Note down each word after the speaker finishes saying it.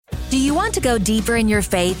Do you want to go deeper in your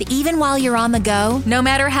faith even while you're on the go? No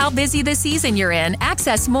matter how busy the season you're in,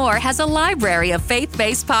 Access More has a library of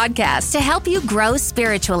faith-based podcasts to help you grow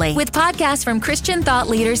spiritually. With podcasts from Christian thought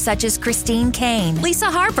leaders such as Christine Kane, Lisa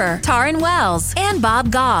Harper, Taryn Wells, and Bob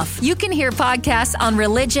Goff. You can hear podcasts on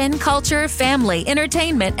religion, culture, family,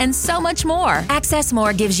 entertainment, and so much more. Access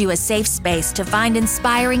More gives you a safe space to find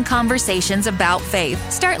inspiring conversations about faith.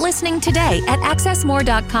 Start listening today at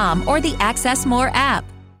accessmore.com or the Access More app.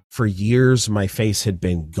 For years, my face had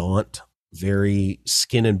been gaunt, very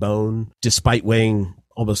skin and bone, despite weighing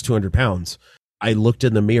almost 200 pounds. I looked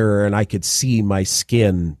in the mirror and I could see my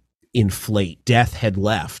skin inflate. Death had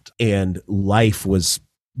left and life was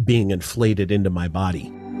being inflated into my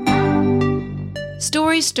body.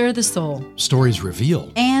 Stories stir the soul. Stories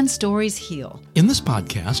reveal. And stories heal. In this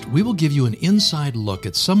podcast, we will give you an inside look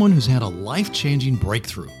at someone who's had a life-changing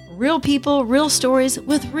breakthrough. Real people, real stories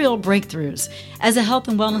with real breakthroughs. As a health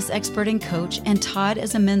and wellness expert and coach, and Todd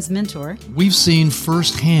as a men's mentor, we've seen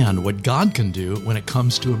firsthand what God can do when it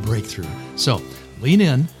comes to a breakthrough. So lean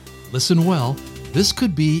in, listen well. This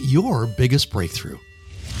could be your biggest breakthrough.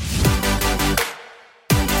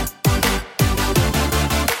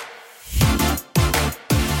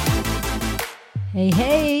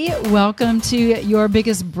 Hey, welcome to Your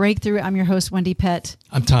Biggest Breakthrough. I'm your host, Wendy Pett.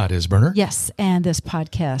 I'm Todd Isberner. Yes, and this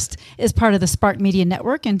podcast is part of the Spark Media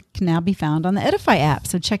Network and can now be found on the Edify app,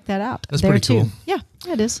 so check that out. That's pretty cool. Yeah,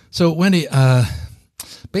 it is. So, Wendy,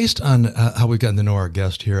 based on how we've gotten to know our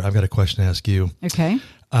guest here, I've got a question to ask you. Okay.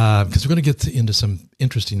 Because we're going to get into some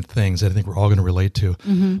interesting things that I think we're all going to relate to.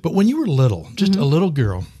 Mm-hmm. But when you were little, just a little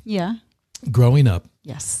girl, growing up,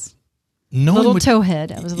 yes. Little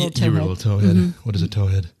towhead. I was a little towhead. You were a little towhead. Mm-hmm. What is a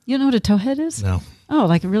towhead? You know what a towhead is? No. Oh,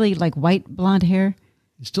 like really like white blonde hair?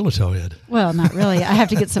 You're still a towhead. Well, not really. I have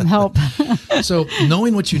to get some help. So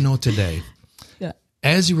knowing what you know today,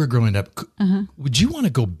 as you were growing up, would you want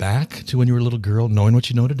to go back to when you were a little girl, knowing what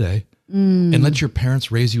you know today, and let your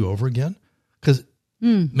parents raise you over again? Because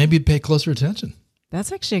maybe you'd pay closer attention.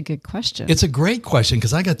 That's actually a good question. It's a great question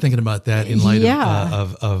because I got thinking about that in light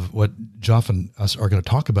of what Joff and us are going to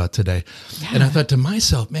talk about today. Yeah. And I thought to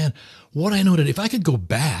myself, man, what I know today, if I could go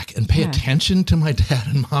back and pay attention to my dad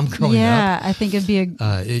and mom growing up. Yeah, I think it'd be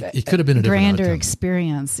it could have been a grander outcome.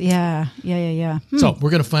 Experience. Yeah. So we're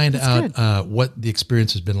going to find out what the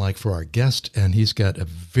experience has been like for our guest. And he's got a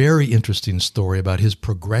very interesting story about his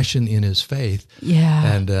progression in his faith.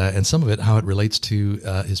 Yeah. And some of it, how it relates to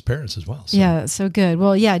his parents as well. So. Yeah, so good.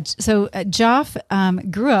 Well, yeah, so Joff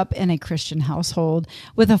grew up in a Christian household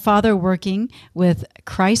with a father working with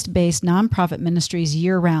Christ-based nonprofit ministries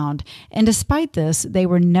year-round. And despite this, they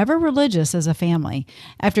were never religious as a family.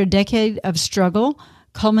 After a decade of struggle,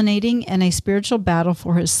 culminating in a spiritual battle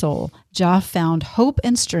for his soul, Joff found hope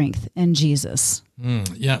and strength in Jesus.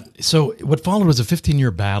 So what followed was a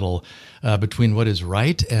 15-year battle between what is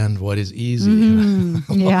right and what is easy.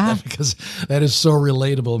 Because that is so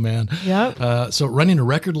relatable, man. Yep. So running a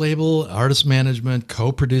record label, artist management,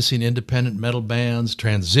 co-producing independent metal bands,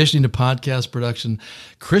 transitioning to podcast production,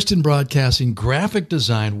 Christian broadcasting, graphic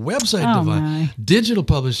design, website design, digital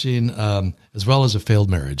publishing, as well as a failed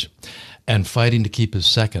marriage. And fighting to keep his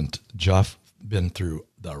second, Joff been through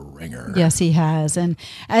the ringer. Yes, he has. And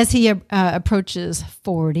as he approaches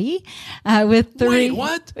 40, with 3... Wait,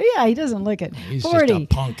 what? Yeah, he doesn't look it. He's 40, just a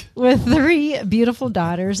punk. With 3 beautiful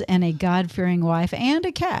daughters and a God-fearing wife and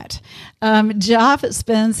a cat. Joff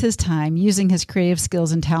spends his time using his creative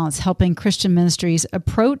skills and talents helping Christian ministries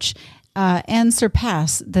approach and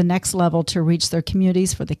surpass the next level to reach their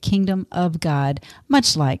communities for the kingdom of God,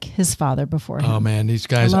 much like his father before him. Oh, man, these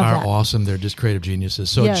guys are awesome. They're just creative geniuses.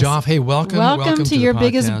 So, yes. Joff, hey, welcome. Welcome to your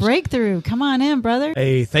biggest breakthrough. Come on in, brother.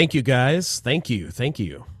 Hey, thank you, guys. Thank you.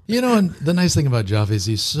 You know, and the nice thing about Joff is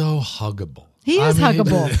he's so huggable. He is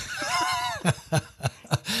huggable.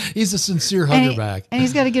 He's a sincere hugger back. And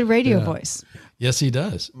he's got a good radio voice. Yes, he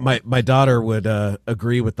does. My daughter would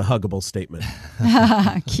agree with the huggable statement.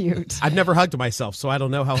 Cute. I've never hugged myself, so I don't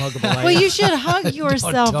know how huggable I am. Well, you should hug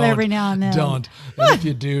yourself every now and then. Don't. And if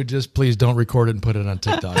you do, just please don't record it and put it on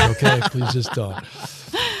TikTok, okay? Please just don't.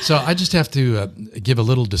 So I just have to give a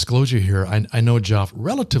little disclosure here. I know Joff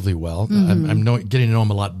relatively well. Mm-hmm. I'm getting to know him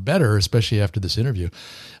a lot better, especially after this interview.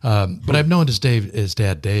 But I've known his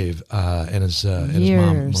dad, Dave, and his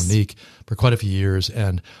mom, Monique, for quite a few years.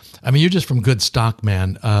 And I mean, you're just from good stock,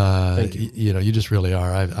 man. Thank you. You know, you just really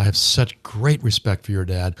are. I have such great respect for your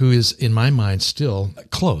dad, who is, in my mind, still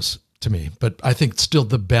close. to me, but I think still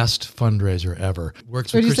the best fundraiser ever.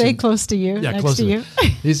 Works Would with you say close to you? Yeah, next close to you.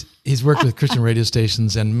 He's worked with Christian radio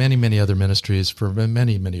stations and many other ministries for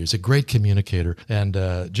many years. A great communicator and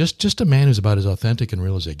just a man who's about as authentic and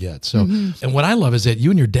real as they get. So, and what I love is that you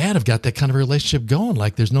and your dad have got that kind of a relationship going.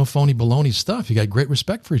 Like there's no phony baloney stuff. You got great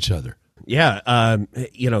respect for each other. Yeah.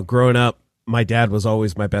 Growing up, my dad was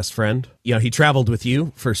always my best friend. He traveled with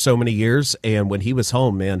you for so many years. And when he was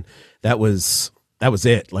home, man, that was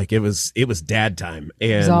it. Like it was dad time.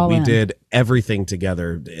 And we did everything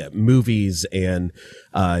together, movies and,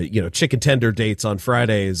 chicken tender dates on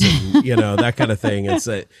Fridays and, that kind of thing.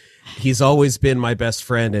 He's always been my best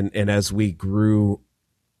friend. And as we grew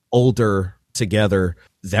older together,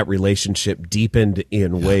 that relationship deepened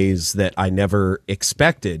in ways that I never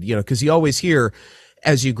expected, because you always hear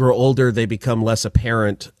as you grow older, they become less a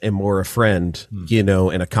parent and more a friend, and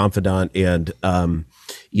a confidant and, kind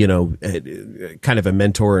of a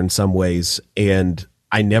mentor in some ways. And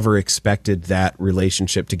I never expected that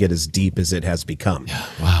relationship to get as deep as it has become. Yeah,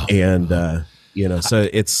 wow. And, so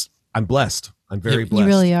I'm blessed. I'm very blessed. You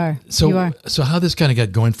really are. So how this kind of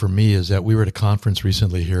got going for me is that we were at a conference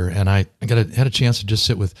recently here, and I had a chance to just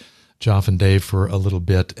sit with Joff and Dave for a little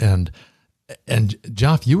bit, and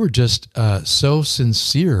Joff, you were just so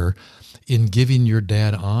sincere in giving your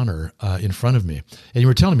dad honor in front of me, and you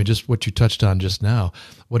were telling me just what you touched on just now,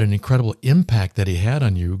 what an incredible impact that he had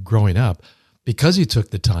on you growing up, because he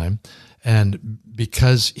took the time, and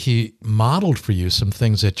because he modeled for you some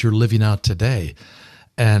things that you're living out today.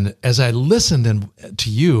 And as I listened to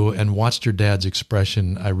you and watched your dad's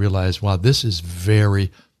expression, I realized, wow, this is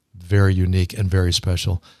very, very unique and very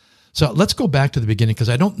special. So let's go back to the beginning, because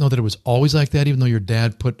I don't know that it was always like that, even though your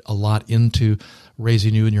dad put a lot into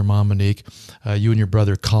raising you and your mom, Monique, you and your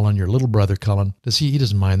brother, Cullen, your little brother, Cullen. He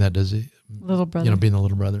doesn't mind that, does he? Little brother. Being the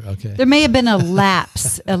little brother. Okay. There may have been a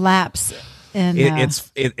lapse. And,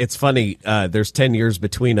 it's funny. There's 10 years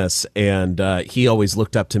between us, and he always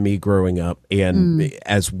looked up to me growing up. And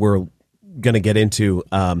as we're going to get into,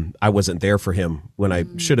 I wasn't there for him when I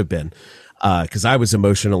should have been, because I was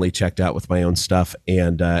emotionally checked out with my own stuff.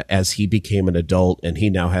 And as he became an adult and he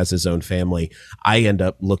now has his own family, I end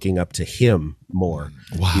up looking up to him more.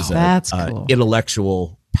 Wow, he's that's cool.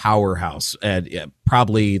 Intellectual powerhouse, and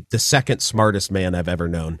probably the second smartest man I've ever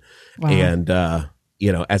known. Wow. And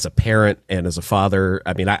as a parent and as a father,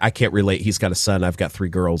 I mean, I can't relate. He's got a son. I've got 3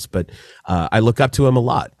 girls, but I look up to him a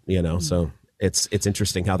lot, so it's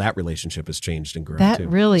interesting how that relationship has changed and grown. That too.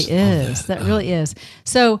 really is. That really is.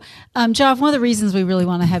 So, Joff, one of the reasons we really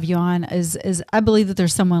want to have you on is I believe that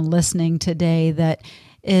there's someone listening today that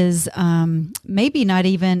is maybe not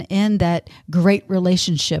even in that great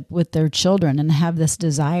relationship with their children and have this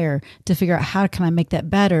desire to figure out how can I make that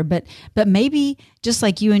better. But maybe just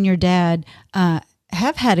like you and your dad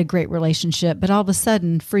have had a great relationship, but all of a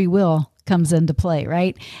sudden free will comes into play,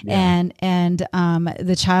 right? Yeah. And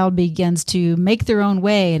the child begins to make their own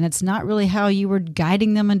way, and it's not really how you were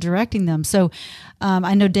guiding them and directing them. So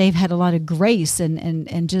I know Dave had a lot of grace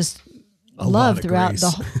and just love throughout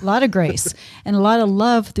a lot of grace and a lot of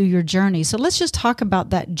love through your journey. So let's just talk about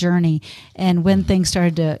that journey and when things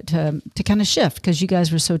started to kind of shift, because you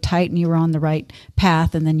guys were so tight and you were on the right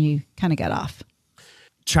path, and then you kind of got off.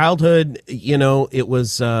 Childhood, it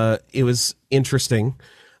was interesting.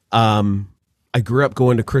 I grew up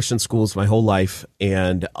going to Christian schools my whole life,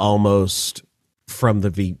 and almost from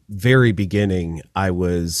the very beginning, I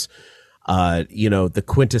was, the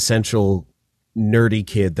quintessential nerdy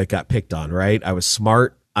kid that got picked on, right? I was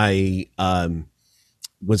smart. I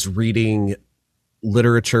was reading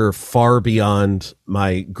literature far beyond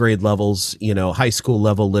my grade levels, high school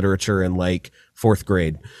level literature in like 4th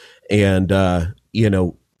grade. And,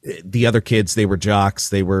 the other kids, they were jocks,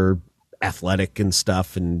 they were athletic and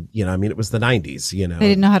stuff. And, it was the 90s, They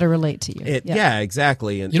didn't know how to relate to you. Yeah,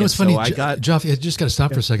 exactly. And what's funny, Joff, I just got to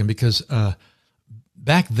stop for a second, because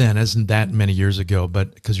back then, isn't that many years ago,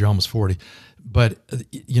 but because you're almost 40, but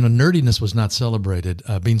nerdiness was not celebrated.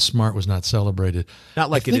 Being smart was not celebrated. Not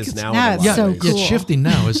like it is now. It's so cool. It's shifting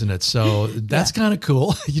now, isn't it? So that's kind of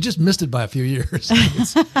cool. You just missed it by a few years.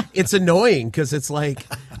 It's annoying, because it's like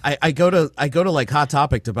I go to like Hot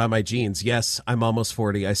Topic to buy my jeans. Yes, I'm almost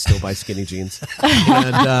 40. I still buy skinny jeans,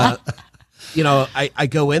 and I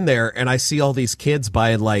go in there and I see all these kids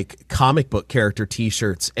buying like comic book character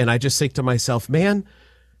T-shirts, and I just think to myself, man,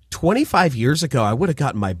 25 years ago, I would have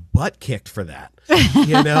gotten my butt kicked for that.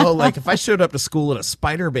 Like if I showed up to school in a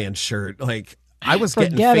Spider-Man shirt, like I was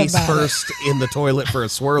getting face first in the toilet for a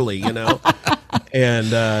swirly,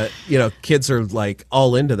 and, kids are like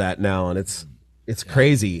all into that now, and it's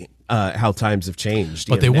crazy. how times have changed.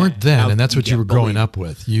 But they weren't then, and that's what you were growing bullied. up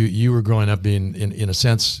with. You were growing up being, in a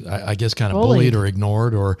sense, I guess, kind of Bullied. bullied or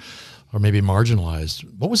ignored or maybe marginalized.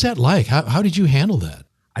 What was that like? How did you handle that?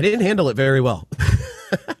 I didn't handle it very well.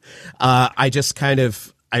 I just kind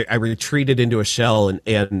of I retreated into a shell,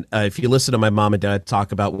 and if you listen to my mom and dad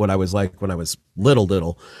talk about what I was like when I was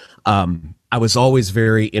little, I was always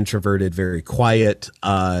very introverted, very quiet.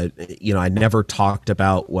 I never talked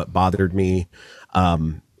about what bothered me.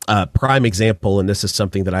 Prime example, and this is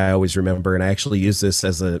something that I always remember, and I actually use this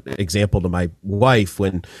as an example to my wife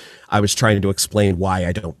when I was trying to explain why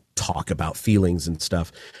I don't talk about feelings and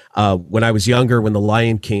stuff. When I was younger, when The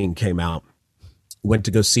Lion King came out, went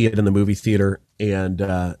to go see it in the movie theater, and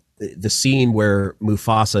the scene where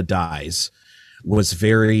Mufasa dies was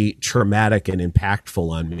very traumatic and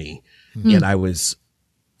impactful on me. And I was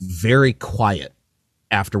very quiet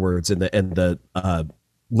afterwards. And the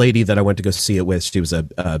lady that I went to go see it with, she was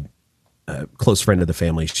a close friend of the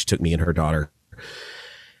family. She took me and her daughter,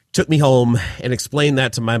 took me home and explained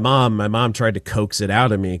that to my mom. My mom tried to coax it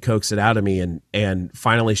out of me. And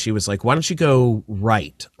finally she was like, why don't you go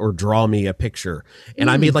write or draw me a picture? And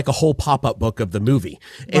I made like a whole pop-up book of the movie.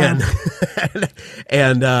 Wow.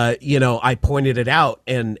 And I pointed it out,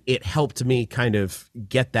 and it helped me kind of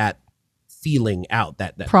get that feeling out,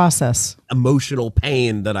 that process emotional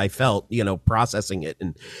pain that I felt, processing it.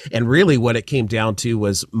 And really what it came down to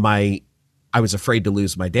was I was afraid to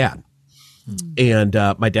lose my dad. And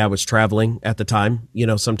my dad was traveling at the time,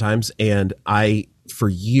 sometimes. And I, for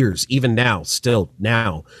years, even now, still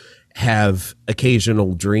now, have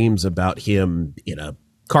occasional dreams about him in a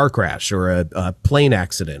car crash or a plane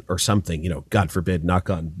accident or something, God forbid, knock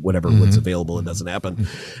on what's available, it doesn't happen.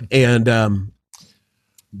 And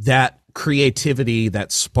that creativity,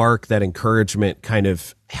 that spark, that encouragement kind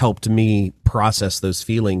of helped me process those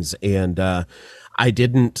feelings. And I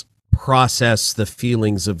didn't process the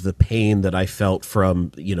feelings of the pain that I felt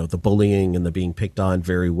from, the bullying and the being picked on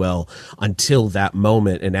very well until that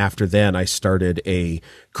moment. And after then, I started a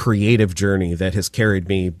creative journey that has carried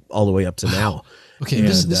me all the way up to now. Okay, and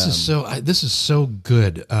this is so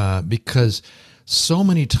good because so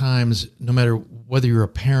many times, no matter whether you're a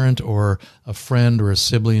parent or a friend or a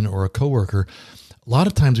sibling or a coworker, a lot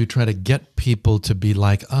of times we try to get people to be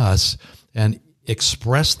like us and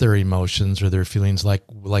express their emotions or their feelings like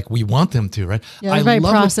we want them to, right? Yeah, everybody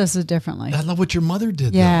processes it differently. I love what your mother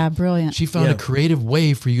did. Yeah, though. Brilliant. She found a creative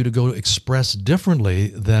way for you to go express differently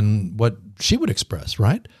than what she would express,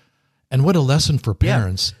 right? And what a lesson for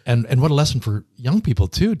parents and what a lesson for young people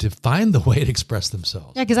too, to find the way to express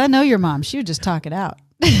themselves. Yeah, because I know your mom. She would just talk it out.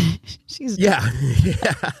 Yeah.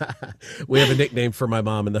 We have a nickname for my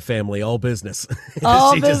mom in the family, All Business.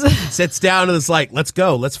 All she business. just sits down and is like, let's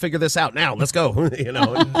go. Let's figure this out now. Let's go.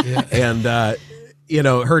 And,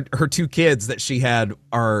 her two kids that she had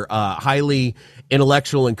are highly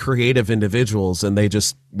intellectual and creative individuals, and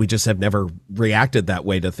we just have never reacted that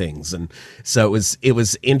way to things. And so it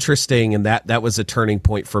was interesting, and that was a turning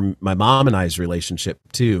point for my mom and I's relationship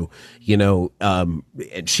too. And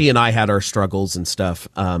she and I had our struggles and stuff.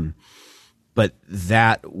 But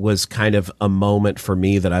that was kind of a moment for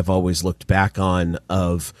me that I've always looked back on,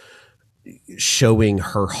 of showing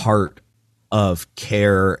her heart of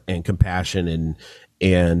care and compassion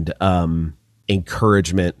and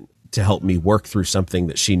encouragement to help me work through something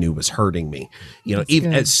that she knew was hurting me.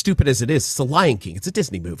 Even as stupid as it is, it's The Lion King. It's a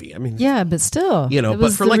Disney movie. I mean, yeah, but still,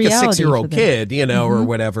 but for like a 6-year-old kid, or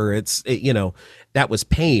whatever, that was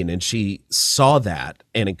pain. And she saw that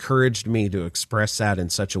and encouraged me to express that in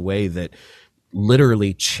such a way that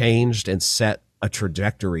literally changed and set a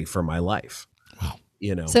trajectory for my life. Wow.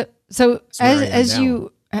 So as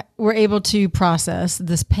you were able to process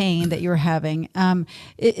this pain that you were having,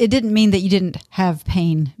 it didn't mean that you didn't have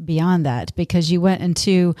pain beyond that, because you went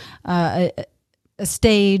into a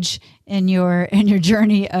stage in your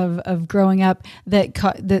journey of growing up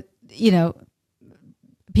that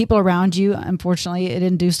people around you, unfortunately, it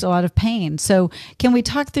induced a lot of pain. So can we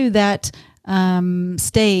talk through that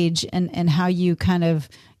stage and how you kind of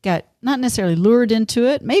got not necessarily lured into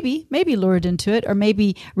it, maybe lured into it, or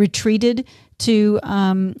maybe retreated to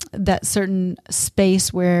that certain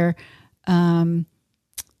space where, how do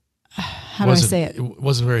I say it? It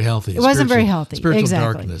wasn't very healthy. It wasn't very healthy. Spiritual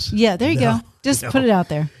exactly. darkness. Yeah, there you go. Just put it out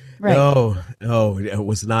there. Right. No, it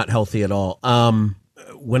was not healthy at all.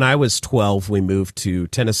 When I was 12, we moved to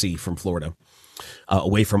Tennessee from Florida.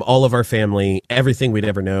 Away from all of our family, everything we'd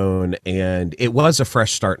ever known. And it was a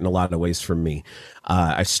fresh start in a lot of ways for me.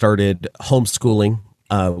 I started homeschooling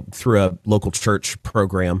through a local church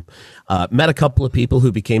program. Met a couple of people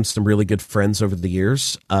who became some really good friends over the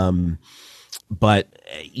years. but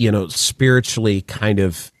spiritually kind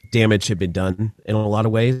of damage had been done in a lot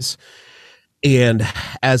of ways. And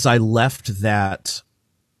as I left that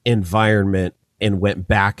environment and went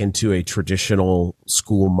back into a traditional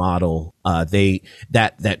school model,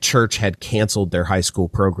 that church had canceled their high school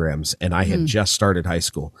programs, and I had just started high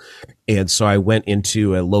school. And so I went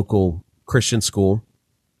into a local Christian school,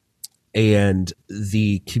 and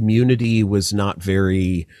the community was not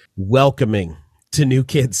very welcoming to new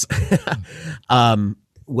kids.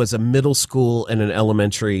 Was a middle school and an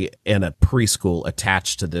elementary and a preschool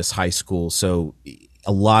attached to this high school. So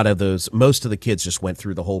a lot of most of the kids just went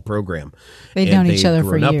through the whole program. They'd known each other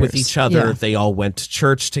for years. Up with each other. Yeah. They all went to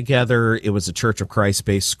church together. It was a Church of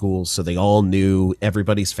Christ-based school, so they all knew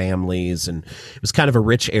everybody's families, and it was kind of a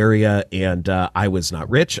rich area. And I was not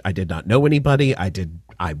rich. I did not know anybody.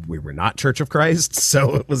 We were not Church of Christ,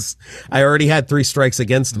 so I already had 3 strikes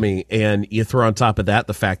against me. And you throw on top of that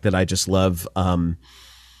the fact that I just love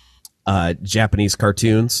Japanese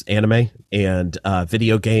cartoons, anime, and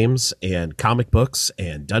video games, and comic books,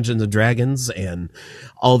 and Dungeons and Dragons, and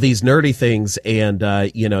all these nerdy things. And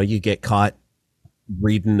you get caught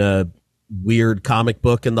reading a weird comic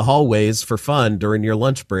book in the hallways for fun during your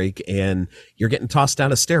lunch break, and you're getting tossed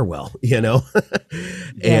down a stairwell, Yeah.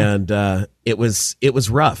 And it was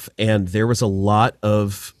rough, and there was a lot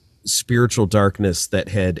of spiritual darkness that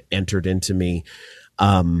had entered into me,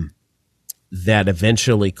 that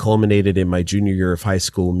eventually culminated in my junior year of high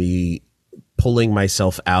school, me pulling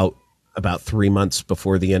myself out about 3 months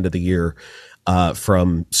before the end of the year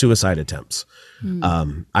from suicide attempts.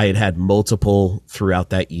 I had multiple throughout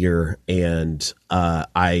that year, and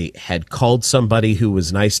I had called somebody who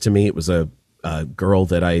was nice to me. It was a girl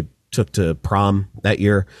that I took to prom that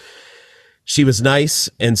year. She was nice,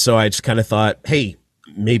 and so I just kind of thought, hey,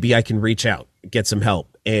 maybe I can reach out, get some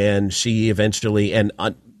help. And she eventually,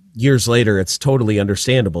 years later, it's totally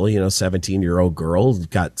understandable. 17-year-old girl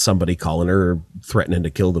got somebody calling her, threatening to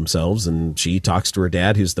kill themselves, and she talks to her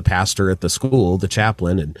dad, who's the pastor at the school, the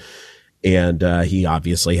chaplain, and he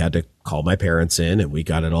obviously had to call my parents in, and we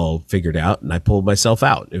got it all figured out, and I pulled myself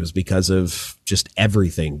out. It was because of just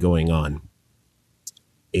everything going on.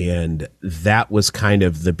 And that was kind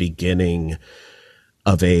of the beginning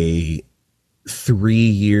of a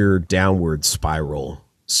 3-year downward spiral,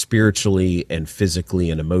 spiritually and physically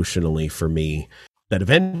and emotionally, for me, that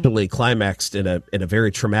eventually climaxed in a very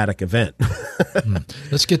traumatic event.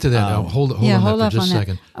 Let's get to that now. Hold on that for just a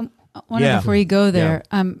second. Before you go there,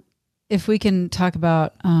 if we can talk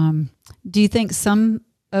about, do you think some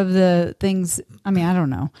of the things, I don't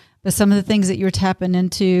know, but some of the things that you're tapping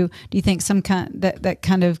into, do you think some that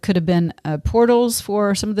kind of could have been portals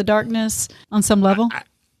for some of the darkness on some level?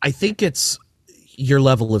 I think it's your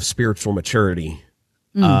level of spiritual maturity.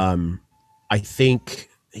 I think,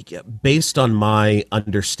 based on my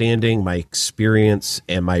understanding, my experience,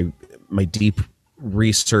 and my deep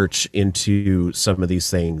research into some of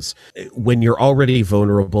these things, when you're already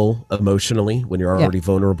vulnerable emotionally, when you're already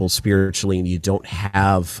vulnerable spiritually, and you don't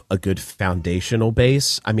have a good foundational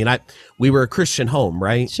base. We were a Christian home,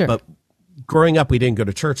 right? Sure. But growing up, we didn't go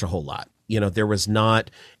to church a whole lot. There was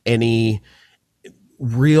not any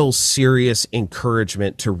real serious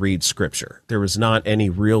encouragement to read scripture. There was not any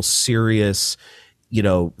real serious,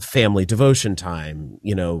 family devotion time,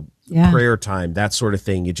 prayer time, that sort of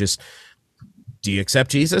thing. Do you accept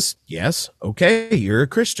Jesus? Yes. Okay. You're a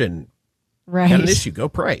Christian. Right. Got an issue, go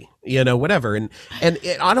pray, whatever. And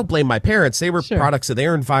I don't blame my parents. They were products of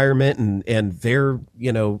their environment and their,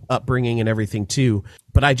 upbringing and everything too.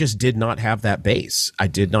 But I just did not have that base. I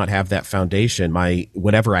did not have that foundation.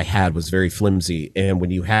 Whatever I had was very flimsy. And when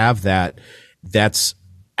you have that, that's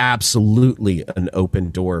absolutely an open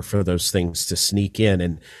door for those things to sneak in.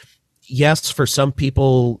 And yes, for some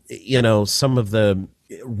people, some of the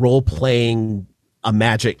role playing, a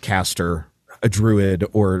magic caster, a druid,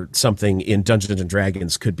 or something in Dungeons and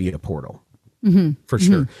Dragons could be a portal, for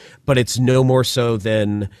sure. But it's no more so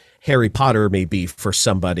than Harry Potter may be for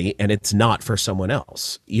somebody, and it's not for someone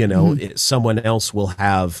else. Someone else will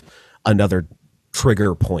have another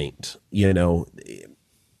trigger point. You know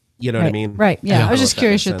what I mean? Right. Yeah. I was just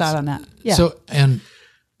curious your thought on that. Yeah. So, and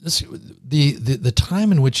the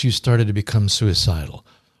time in which you started to become suicidal,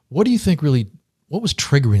 what do you think what was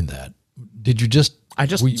triggering that? Did you just? I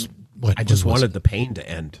just wanted the pain to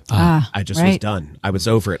end. I just was done. I was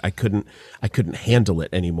over it. I couldn't handle it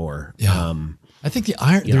anymore. Yeah. I think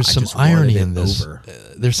there's some irony in this.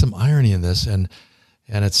 There's some irony in this, and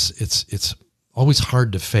it's always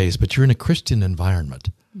hard to face. But you're in a Christian environment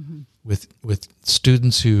with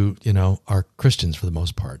students who are Christians for the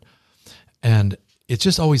most part, and it's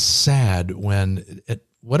just always sad when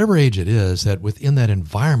whatever age it is, that within that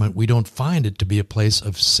environment, we don't find it to be a place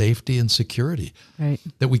of safety and security. Right.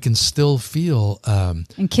 That we can still feel.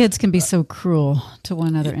 And kids can be so cruel to one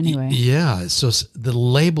another anyway. Yeah. So the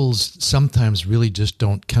labels sometimes really just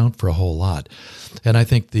don't count for a whole lot. And I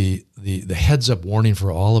think the heads up warning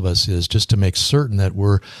for all of us is just to make certain that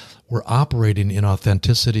we're operating in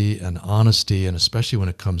authenticity and honesty, and especially when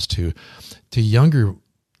it comes to younger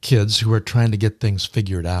kids who are trying to get things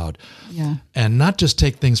figured out, and not just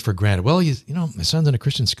take things for granted. Well, my son's in a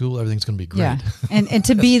Christian school, everything's going to be great. Yeah, and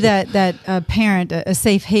to be that parent, a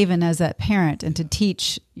safe haven as that parent, and to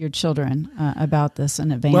teach your children about this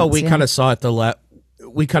in advance. Well, we kind of saw it the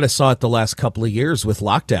last couple of years with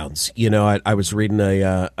lockdowns. I was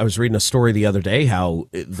reading a story the other day how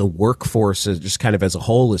the workforce is just kind of as a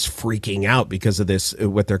whole is freaking out because of this,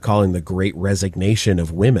 what they're calling the great resignation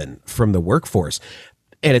of women from the workforce.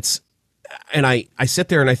 And I sit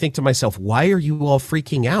there and I think to myself, why are you all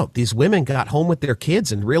freaking out? These women got home with their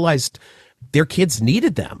kids and realized their kids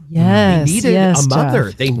needed them. Yes, they needed a mother.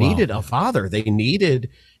 Jeff. They needed a father. They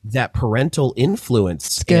needed that parental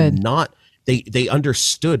influence. Good. And they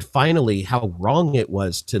understood finally how wrong it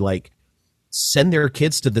was to send their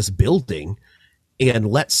kids to this building and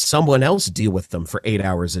let someone else deal with them for 8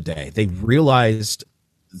 hours a day. They realized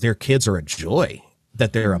their kids are a joy,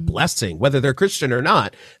 that they're a blessing, whether they're Christian or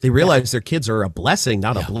not. They realize their kids are a blessing,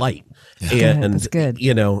 not a blight. Yeah. And That's good.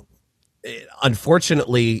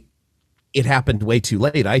 Unfortunately, it happened way too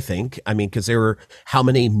late, I think. I mean, because there were how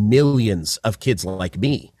many millions of kids like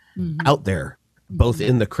me out there, both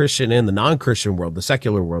in the Christian and the non-Christian world, the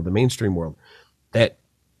secular world, the mainstream world, that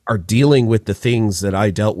are dealing with the things that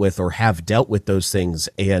I dealt with or have dealt with those things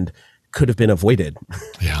and could have been avoided.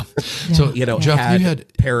 Yeah. So, Jeff,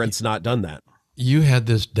 had parents not done that. You had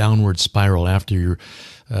this downward spiral after you're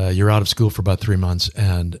out of school for about 3 months,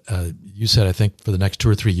 and you said, I think for the next 2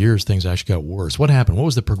 or 3 years, things actually got worse. What happened? What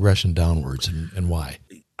was the progression downwards, and why?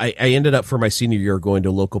 I ended up for my senior year going to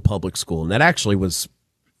a local public school, and that actually was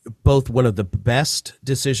both one of the best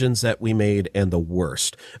decisions that we made and the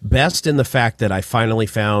worst. Best in the fact that I finally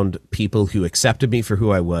found people who accepted me for who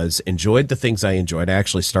I was, enjoyed the things I enjoyed. I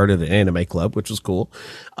actually started an anime club, which was cool.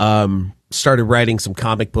 Started writing some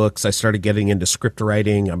comic books. I started getting into script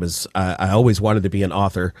writing. I always wanted to be an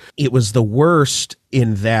author. It was the worst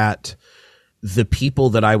in that the people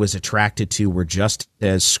that I was attracted to were just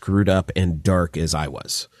as screwed up and dark as I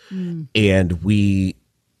was. And we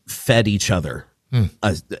fed each other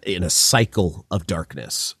in a cycle of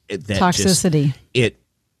darkness. Toxicity. It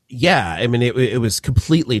was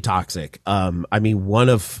completely toxic. One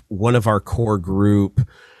of our core group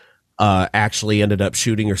actually ended up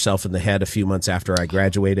shooting herself in the head a few months after I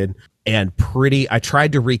graduated. And I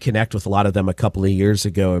tried to reconnect with a lot of them a couple of years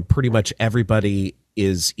ago, and pretty much everybody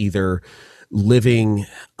is either living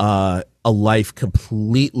a life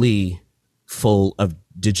completely full of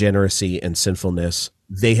degeneracy and sinfulness.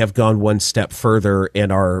 They have gone one step further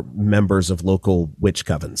and are members of local witch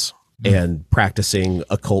covens and practicing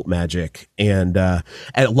occult magic. And a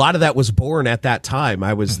lot of that was born at that time.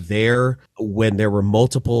 I was there when there were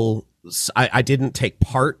multiple. I didn't take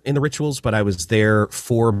part in the rituals, but I was there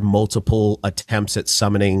for multiple attempts at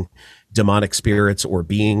summoning demonic spirits or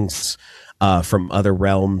beings from other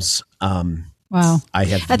realms. Wow. I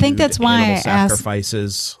think that's why I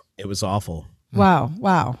sacrifices. It was awful. Wow.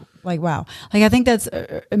 Wow. I think that's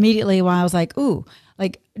immediately why I was like, ooh,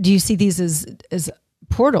 do you see these as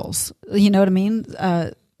portals? You know what I mean?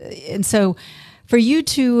 And so for you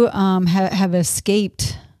to have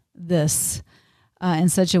escaped this in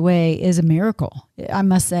such a way is a miracle, I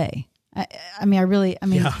must say. Just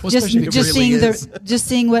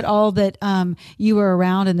seeing what all that you were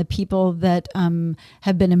around and the people that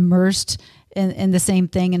have been immersed in the same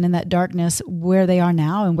thing and in that darkness, where they are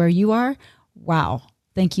now and where you are. Wow.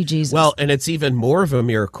 Thank you, Jesus. Well, and it's even more of a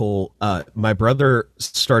miracle. My brother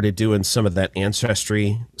started doing some of that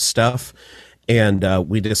ancestry stuff, and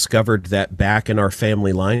we discovered that back in our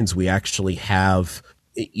family lines, we actually have,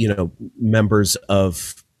 members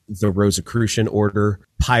of the Rosicrucian order.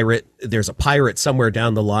 There's a pirate somewhere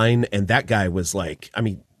down the line, and that guy was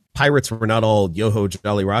pirates were not all Yo-Ho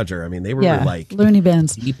Jolly Roger. They were loony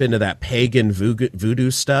bins, deep into that pagan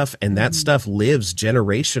voodoo stuff, and that stuff lives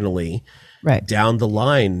generationally. Right. Down the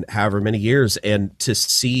line, however many years, and to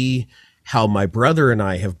see how my brother and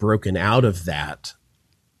I have broken out of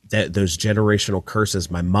those generational curses.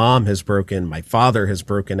 My mom has my father has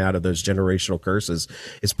broken out of those generational curses.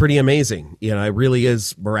 It's pretty amazing. It really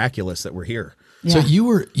is miraculous that we're here. Yeah.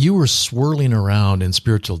 So you were swirling around in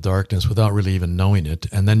spiritual darkness without really even knowing it,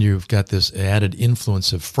 and then you've got this added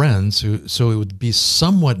influence of friends so it would be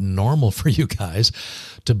somewhat normal for you guys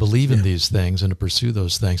to believe in these things and to pursue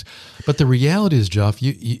those things. But the reality is, Jeff,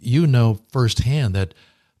 you know firsthand that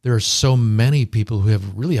there are so many people who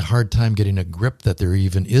have really a hard time getting a grip that there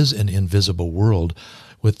even is an invisible world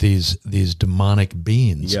with these demonic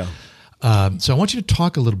beings. Yeah. So I want you to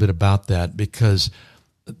talk a little bit about that, because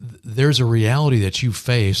there's a reality that you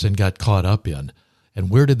faced and got caught up in.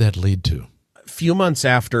 And where did that lead to? A few months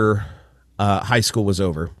after high school was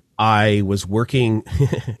over, I was working,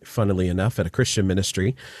 funnily enough, at a Christian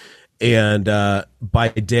ministry. And by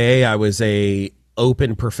day, I was a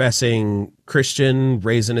open professing Christian,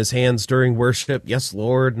 raising his hands during worship, yes,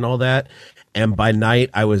 Lord, and all that. And by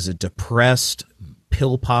night, I was a depressed,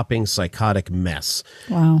 pill-popping, psychotic mess.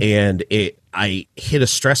 Wow. And I hit a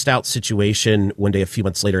stressed out situation one day a few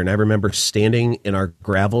months later, and I remember standing in our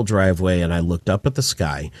gravel driveway, and I looked up at the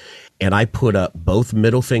sky, and I put up both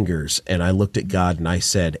middle fingers, and I looked at God, and I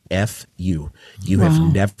said, F you. You have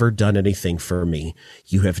never done anything for me.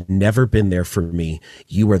 You have never been there for me.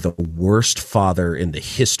 You are the worst father in the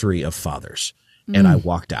history of fathers. And I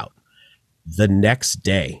walked out. The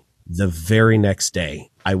very next day,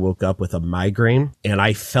 I woke up with a migraine, and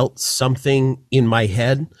I felt something in my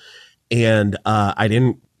head, and I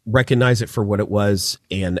didn't recognize it for what it was.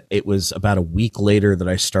 And it was about a week later that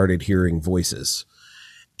I started hearing voices.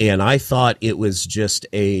 And I thought it was just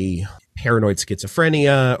a paranoid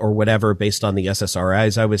schizophrenia or whatever based on the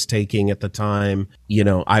SSRIs I was taking at the time. You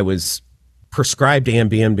know, I was prescribed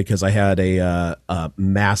Ambien because I had a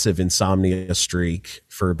massive insomnia streak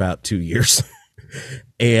for about 2 years.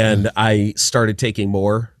 And I started taking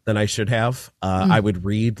more than I should have. I would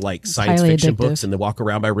read like science fiction books and then walk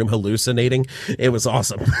around my room hallucinating. It was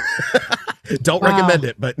awesome. Don't recommend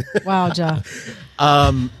it, but wow, Jeff.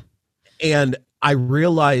 And I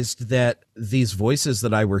realized that these voices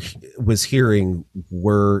that I was hearing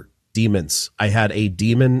were demons. I had a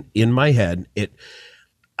demon in my head.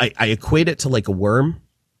 I equate it to like a worm.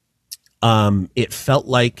 It felt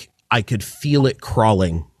like I could feel it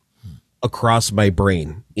crawling across my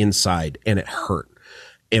brain inside, and it hurt.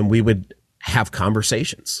 And we would have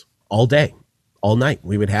conversations all day, all night.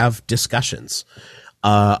 We would have discussions.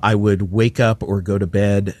 I would wake up or go to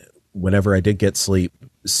bed whenever I did get sleep,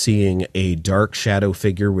 seeing a dark shadow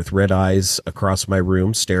figure with red eyes across my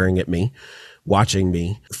room, staring at me, watching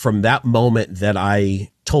me. From that moment that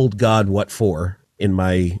I told God what for in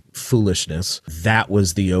my foolishness, that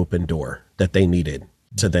was the open door that they needed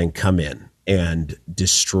to then come in and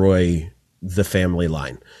destroy the family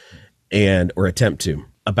line or attempt to.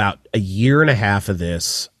 About a year and a half of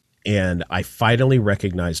this, and I finally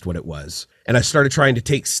recognized what it was. And I started trying to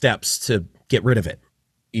take steps to get rid of it.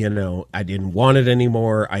 You know, I didn't want it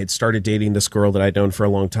anymore. I had started dating this girl that I'd known for a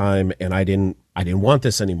long time, and I didn't want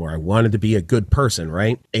this anymore. I wanted to be a good person,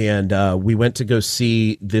 right? And we went to go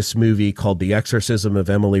see this movie called The Exorcism of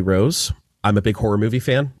Emily Rose. I'm a big horror movie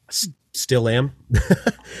fan. Still am.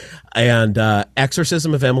 And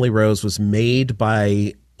Exorcism of Emily Rose was made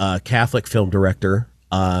by a Catholic film director.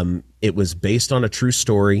 It was based on a true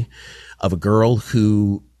story of a girl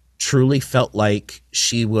who truly felt like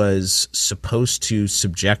she was supposed to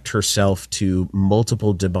subject herself to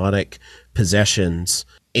multiple demonic possessions,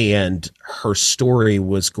 and her story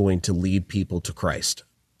was going to lead people to Christ.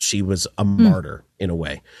 She was a martyr in a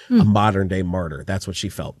way, a modern day martyr. That's what she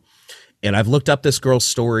felt. And I've looked up this girl's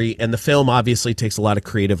story, and the film obviously takes a lot of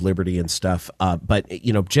creative liberty and stuff. But,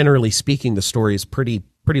 you know, generally speaking, the story is pretty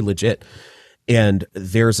legit. And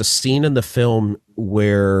there's a scene in the film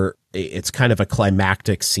where it's kind of a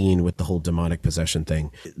climactic scene with the whole demonic possession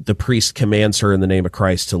thing. The priest commands her in the name of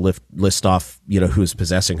Christ to list off, you know, who's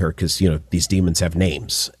possessing her, because, you know, these demons have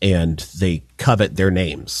names and they covet their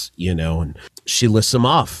names, you know, and she lists them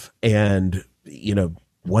off, and, you know,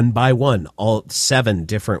 one by one, all 7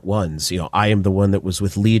 different ones. You know, I am the one that was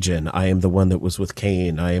with Legion. I am the one that was with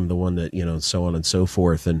Cain. I am the one that, you know, so on and so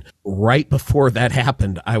forth. And right before that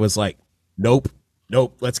happened, I was like, nope,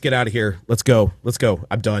 let's get out of here. Let's go.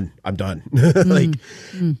 I'm done.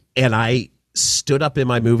 And I stood up in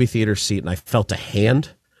my movie theater seat, and I felt a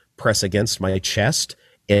hand press against my chest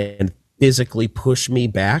and physically push me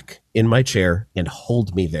back in my chair and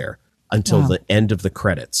hold me there until the end of the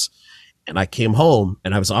credits. And I came home,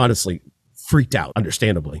 and I was honestly freaked out,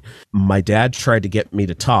 understandably. My dad tried to get me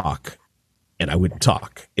to talk, and I wouldn't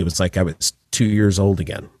talk. It was like I was 2 years old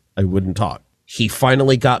again. I wouldn't talk. He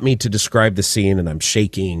finally got me to describe the scene, and I'm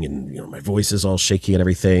shaking, and, you know, my voice is all shaky and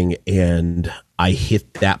everything. And I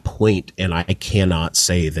hit that point, and I cannot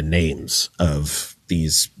say the names of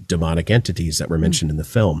these demonic entities that were mentioned in the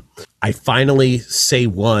film. I finally say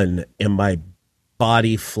one, and my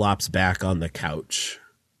body flops back on the couch.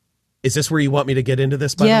 Is this where you want me to get into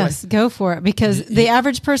this, by the way? Yes, go for it. Because the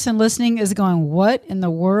average person listening is going, what in the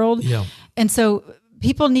world? Yeah. And so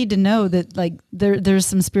people need to know that like there's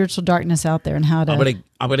some spiritual darkness out there and how to.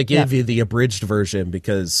 I'm gonna give you the abridged version,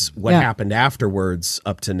 because what happened afterwards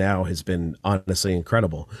up to now has been honestly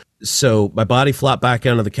incredible. So my body flopped back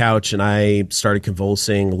onto the couch and I started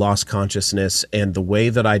convulsing, lost consciousness. And the way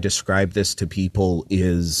that I describe this to people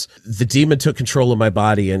is the demon took control of my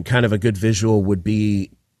body, and kind of a good visual would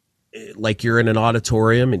be like you're in an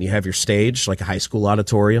auditorium and you have your stage, like a high school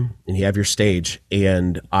auditorium, and you have your stage.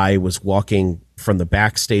 And I was walking from the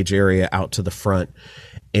backstage area out to the front,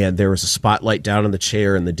 and there was a spotlight down on the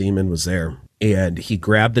chair, and the demon was there. And he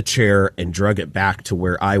grabbed the chair and drug it back to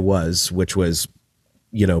where I was, which was,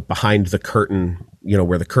 behind the curtain,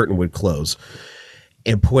 where the curtain would close,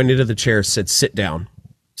 and pointed to the chair, said, "Sit down."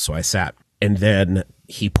 So I sat. And then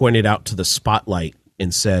he pointed out to the spotlight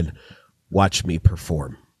and said, "Watch me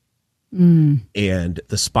perform." And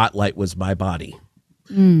the spotlight was my body,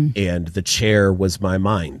 and the chair was my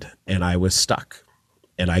mind, and I was stuck,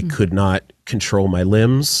 and I could not control my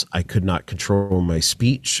limbs. I could not control my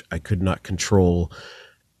speech. I could not control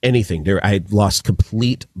anything. I had lost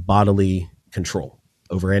complete bodily control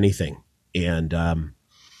over anything. And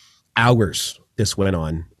hours this went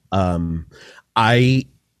on. I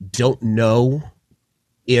don't know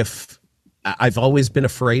if I've always been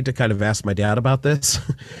afraid to kind of ask my dad about this.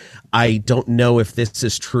 I don't know if this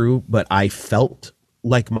is true, but I felt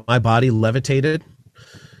like my body levitated.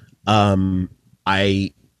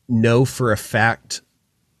 I know for a fact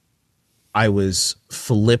I was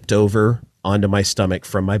flipped over onto my stomach,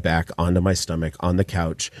 from my back onto my stomach on the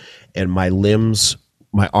couch, and my limbs,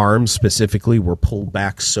 my arms specifically, were pulled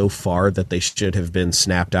back so far that they should have been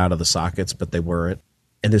snapped out of the sockets, but they weren't.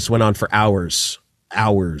 And this went on for hours.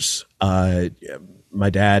 My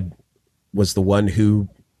dad was the one who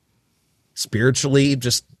spiritually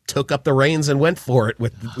just took up the reins and went for it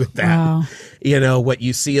with that. Wow. What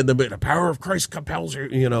you see in the power of Christ compels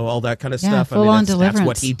you, all that kind of stuff. Full on deliverance. That's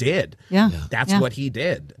what he did. That's what he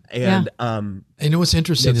did. And what's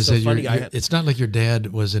interesting is that it's not like your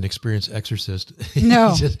dad was an experienced exorcist.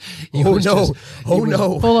 No. He was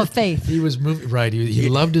full of faith. He was moving, right. He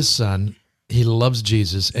loved his son. He loves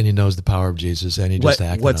Jesus, and he knows the power of Jesus, and he just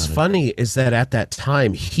acted on it. What's funny is that at that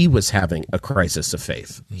time, he was having a crisis of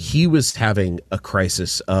faith. He was having a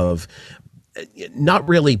crisis of not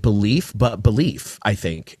really belief, but belief, I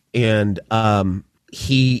think. And when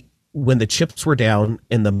the chips were down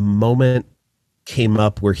and the moment came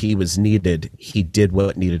up where he was needed, he did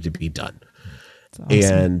what needed to be done. Awesome.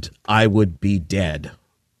 And I would be dead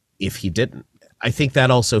if he didn't. I think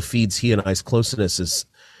that also feeds he and I's closeness. Is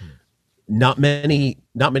not many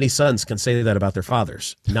sons can say that about their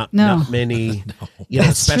fathers. Not many,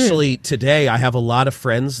 especially today. I have a lot of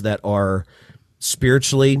friends that are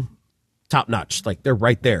spiritually top notch. Like, they're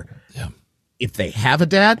right there. Yeah. If they have a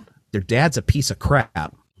dad, their dad's a piece of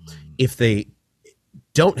crap. If they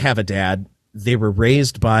don't have a dad, they were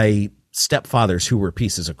raised by stepfathers who were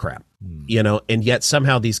pieces of crap, and yet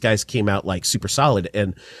somehow these guys came out like super solid.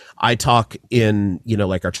 And I talk in,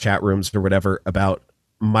 like our chat rooms or whatever about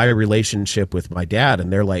my relationship with my dad,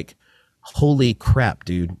 and they're like, "Holy crap,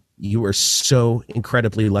 dude, you are so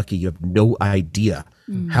incredibly lucky. You have no idea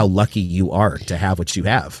how lucky you are to have what you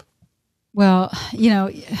have." Well,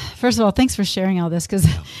 first of all, thanks for sharing all this, because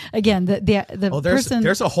again,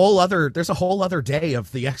 there's a whole other day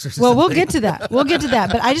of the exorcism. Well, we'll get to that.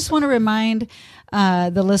 But I just want to remind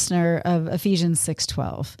the listener of Ephesians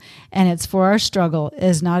 6:12, and it's, "For our struggle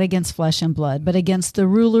is not against flesh and blood, but against the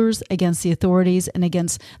rulers, against the authorities, and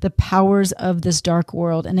against the powers of this dark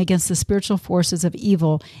world, and against the spiritual forces of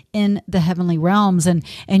evil in the heavenly realms."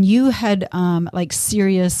 And you had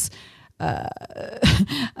serious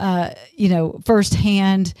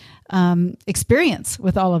firsthand experience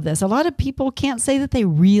with all of this. A lot of people can't say that they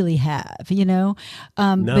really have, No.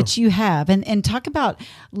 But you have. And talk about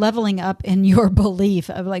leveling up in your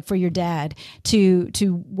belief of, like, for your dad to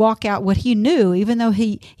walk out what he knew, even though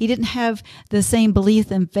he didn't have the same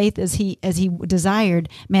belief and faith as he desired.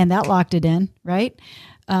 Man, that locked it in, right?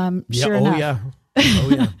 Sure enough. Oh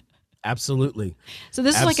yeah. Absolutely. So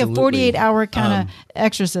this is like a 48-hour kind of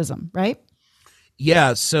exorcism, right?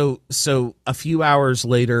 Yeah. So a few hours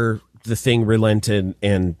later, the thing relented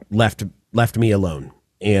and left me alone.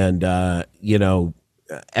 And,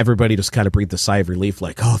 everybody just kind of breathed a sigh of relief,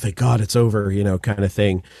 like, "Oh, thank God it's over," kind of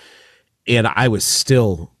thing. And I was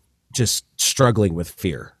still just struggling with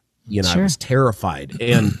fear. Sure. I was terrified.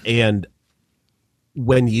 And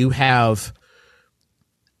when you have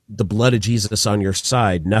the blood of Jesus on your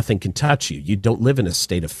side, nothing can touch you. You don't live in a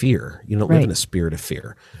state of fear. You don't live in a spirit of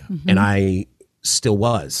fear. Mm-hmm. And I still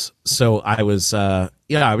was. So I was, I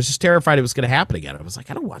was just terrified it was going to happen again. I was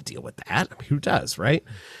like, I don't want to deal with that. I mean, who does, right?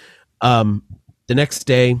 The next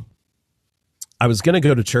day, I was going to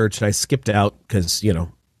go to church and I skipped out because,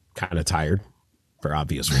 kind of tired for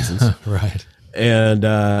obvious reasons. Right. And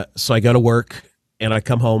so I go to work and I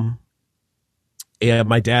come home. And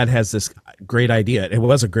my dad has this great idea. It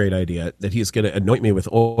was a great idea that he's going to anoint me with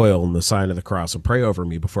oil and the sign of the cross and pray over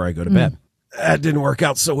me before I go to bed. That didn't work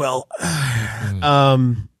out so well.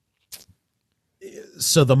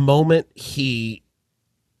 So the moment he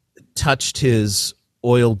touched his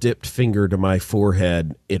oil-dipped finger to my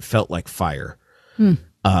forehead, it felt like fire.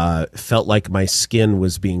 Felt like my skin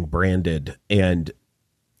was being branded, and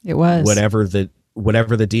it was whatever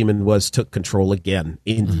the demon was took control again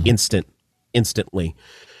instantly,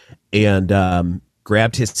 and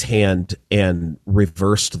grabbed his hand and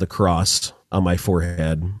reversed the cross on my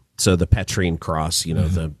forehead. So the Petrine cross,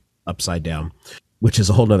 the upside down, which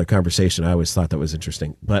is a whole nother conversation. I always thought that was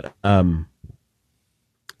interesting, but and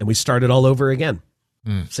we started all over again.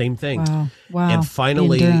 Same thing. Wow. And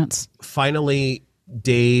finally,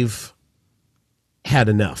 Dave had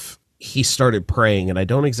enough. He started praying, and I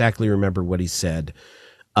don't exactly remember what he said.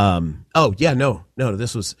 He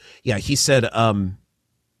said,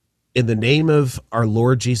 in the name of our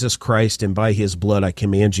Lord Jesus Christ and by his blood, I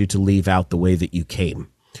command you to leave out the way that you came.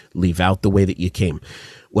 Leave out the way that you came.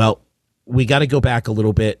 Well, we got to go back a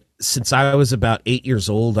little bit. Since I was about 8 years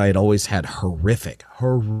old, I had always had horrific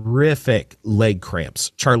leg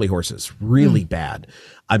cramps, Charlie horses, really bad.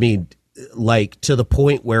 I mean, like to the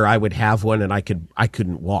point where I would have one and I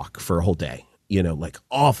couldn't walk for a whole day, like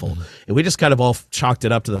awful. And we just kind of all chalked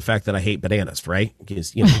it up to the fact that I hate bananas, right?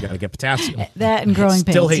 Because, you got to get potassium. That and growing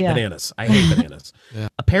pains. Still hate bananas. I hate bananas. Yeah.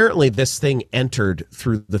 Apparently this thing entered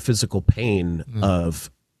through the physical pain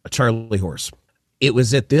of a Charlie horse. It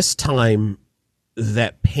was at this time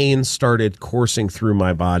that pain started coursing through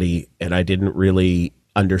my body, and I didn't really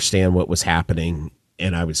understand what was happening,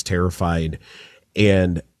 and I was terrified.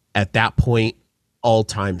 And at that point, all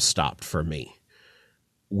time stopped for me.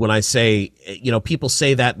 When I say, people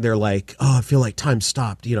say that and they're like, oh, I feel like time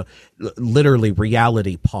stopped, literally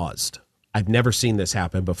reality paused. I've never seen this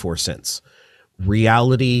happen before since.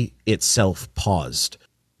 Reality itself paused.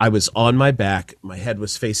 I was on my back, my head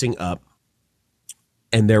was facing up,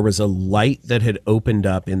 and there was a light that had opened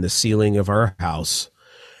up in the ceiling of our house.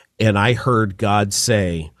 And I heard God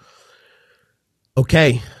say,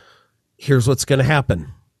 okay, here's what's going to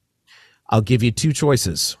happen. I'll give you two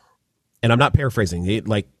choices. And I'm not paraphrasing. It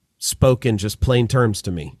spoke in just plain terms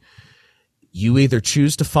to me. You either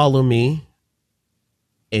choose to follow me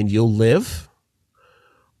and you'll live,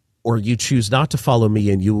 or you choose not to follow me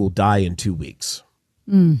and you will die in 2 weeks.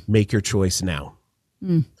 Make your choice now.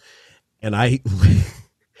 And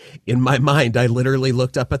in my mind, I literally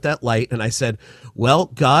looked up at that light and I said, well,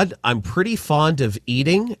 God, I'm pretty fond of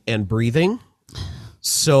eating and breathing,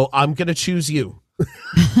 so I'm going to choose you.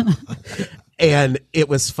 And it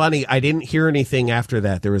was funny. I didn't hear anything after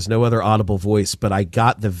that. There was no other audible voice, but I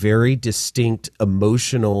got the very distinct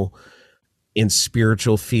emotional and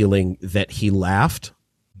spiritual feeling that he laughed,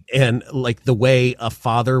 and like the way a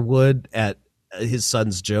father would at his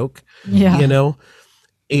son's joke,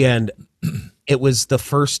 and it was the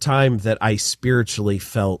first time that I spiritually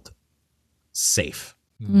felt safe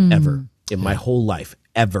ever in my whole life,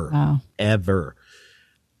 ever.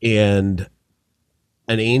 And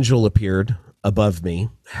an angel appeared above me.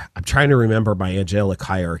 I'm trying to remember my angelic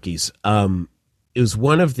hierarchies. It was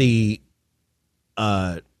one of the,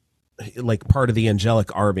 part of the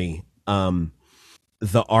angelic army.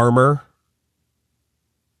 The armor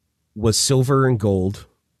was silver and gold,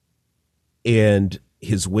 and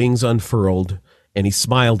his wings unfurled, and he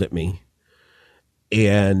smiled at me.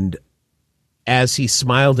 And as he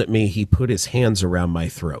smiled at me, he put his hands around my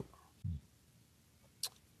throat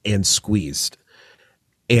and squeezed.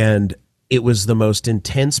 And it was the most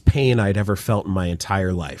intense pain I'd ever felt in my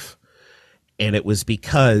entire life. And it was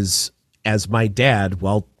because, as my dad,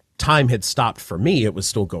 while time had stopped for me, it was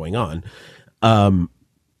still going on.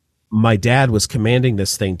 My dad was commanding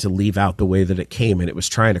this thing to leave out the way that it came, and it was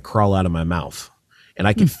trying to crawl out of my mouth. And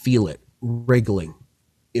I could feel it wriggling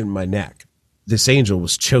in my neck. This angel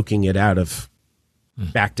was choking it out of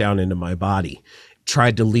back down into my body.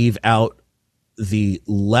 Tried to leave out the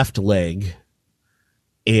left leg,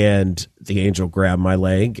 and the angel grabbed my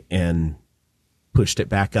leg and pushed it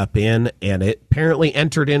back up in, and it apparently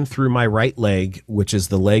entered in through my right leg, which is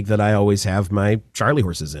the leg that I always have my Charlie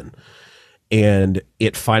horses in. And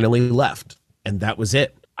it finally left. And that was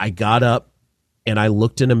it. I got up and I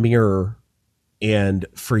looked in a mirror, and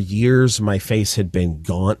for years my face had been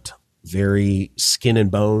gaunt, very skin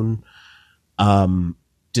and bone,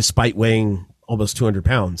 despite weighing almost 200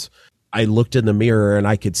 pounds. I looked in the mirror and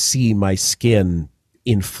I could see my skin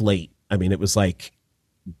inflate. I mean, it was like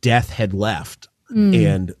death had left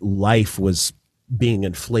and life was being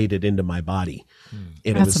inflated into my body.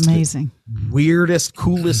 And That's it was amazing. the weirdest,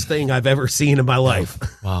 coolest thing I've ever seen in my life.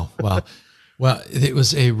 Wow. Well, it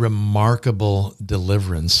was a remarkable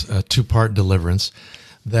deliverance, a two-part deliverance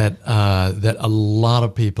that a lot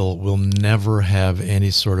of people will never have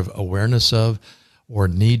any sort of awareness of or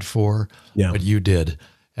need for, but you did.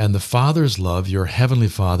 And the Father's love, your heavenly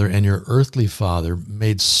Father and your earthly Father,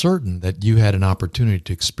 made certain that you had an opportunity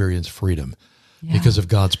to experience freedom because of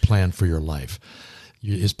God's plan for your life.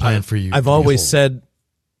 His plan for you. I've always said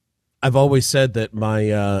that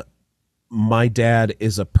my dad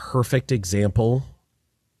is a perfect example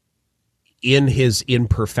in his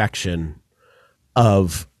imperfection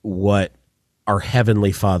of what our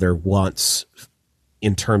Heavenly Father wants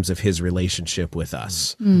in terms of his relationship with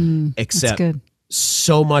us. Except That's good.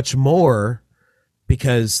 so much more,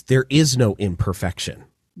 because there is no imperfection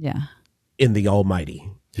in the Almighty.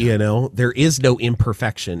 You know, there is no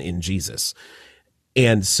imperfection in Jesus.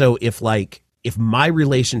 And so if my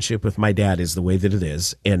relationship with my dad is the way that it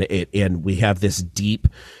is, and we have this deep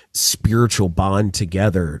spiritual bond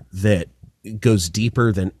together that goes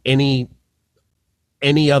deeper than anything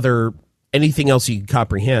else you can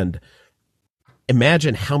comprehend,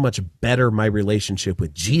 imagine how much better my relationship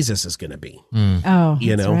with Jesus is going to be. Oh,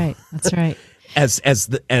 that's right. As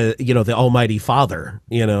the the Almighty Father,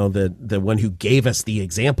 the one who gave us the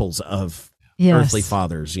examples of earthly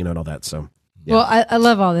fathers, and all that. So. Yeah. Well, I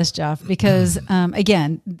love all this, Jeff, because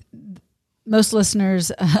again, most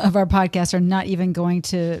listeners of our podcast are not even going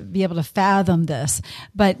to be able to fathom this,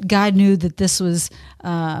 but God knew that this was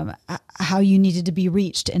how you needed to be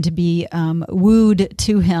reached and to be wooed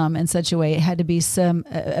to Him in such a way. It had to be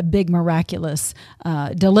a big miraculous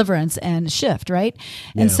deliverance and shift, right?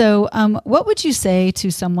 Yeah. And so, what would you say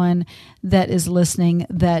to someone that is listening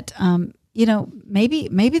that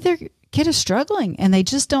maybe they're kid is struggling and they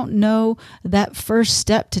just don't know that first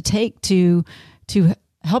step to take to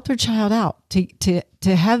help their child out, to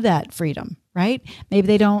have that freedom, right?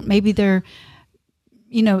 Maybe they're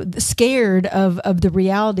scared of the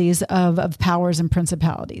realities of powers and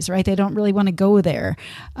principalities, right? They don't really want to go there.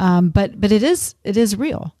 But it is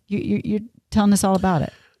real. You're telling us all about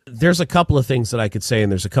it. There's a couple of things that I could say,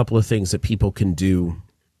 and there's a couple of things that people can do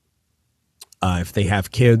if they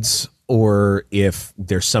have kids, or if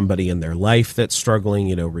there's somebody in their life that's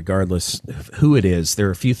struggling, regardless of who it is. There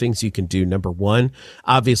are a few things you can do. Number one,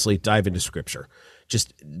 obviously dive into Scripture.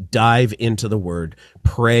 Just dive into the Word,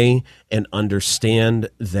 pray, and understand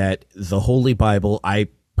that the Holy Bible, I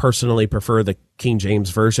personally prefer the King James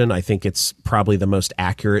Version. I think it's probably the most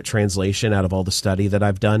accurate translation out of all the study that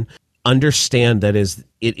I've done. Understand that it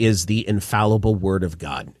is the infallible Word of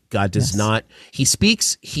God. God does not, he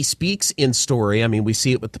speaks in story. I mean, we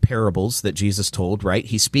see it with the parables that Jesus told, right?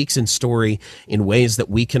 He speaks in story in ways that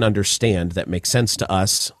we can understand, that make sense to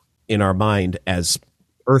us in our mind as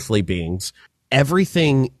earthly beings.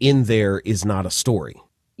 Everything in there is not a story.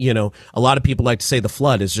 A lot of people like to say the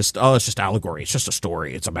flood is just, it's just allegory. It's just a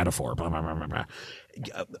story. It's a metaphor, blah, blah, blah, blah,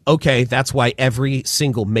 blah. Okay. That's why every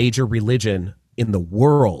single major religion in the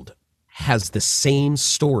world has the same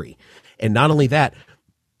story. And not only that,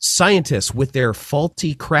 scientists with their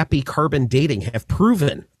faulty, crappy carbon dating have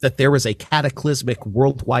proven that there was a cataclysmic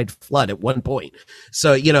worldwide flood at one point.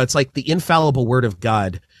 So, it's like the infallible Word of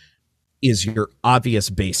God is your obvious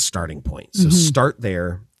base starting point. So start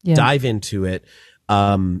there, dive into it.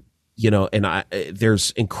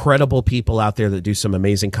 There's incredible people out there that do some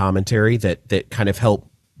amazing commentary that kind of help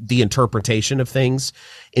the interpretation of things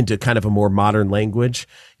into kind of a more modern language,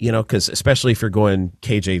 because especially if you're going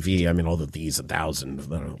KJV, I mean, all of these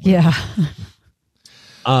 1,000. Yeah.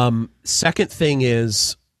 Second thing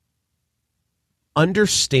is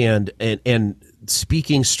understand, and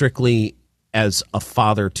speaking strictly as a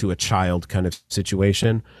father to a child kind of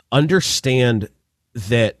situation, understand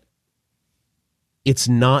that it's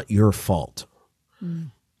not your fault.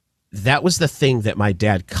 That was the thing that my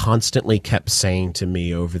dad constantly kept saying to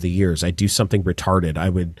me over the years. I'd do something retarded. I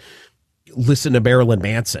would listen to Marilyn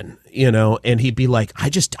Manson, and he'd be like, I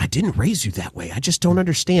didn't raise you that way. I just don't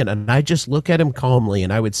understand. And I just look at him calmly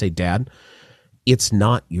and I would say, Dad, it's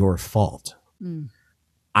not your fault.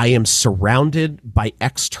 I am surrounded by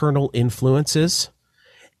external influences,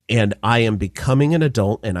 and I am becoming an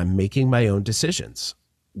adult, and I'm making my own decisions.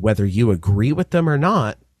 whether you agree with them or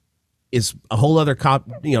not is a whole other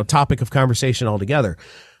topic of conversation altogether.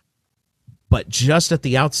 But just at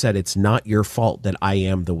the outset, it's not your fault that I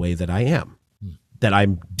am the way that I am, that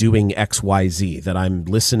I'm doing X, Y, Z, that I'm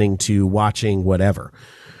listening to, watching, whatever.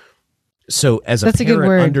 So as a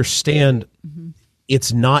parent, understand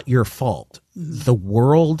it's not your fault. The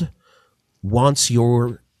world wants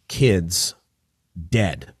your kids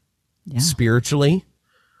dead, spiritually,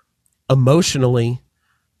 emotionally,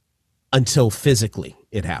 until physically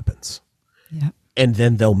it happens. Yeah. And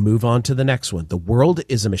then they'll move on to the next one. The world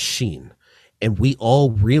is a machine, and we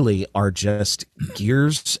all really are just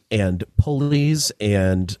gears and pulleys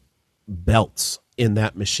and belts in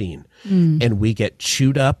that machine. And we get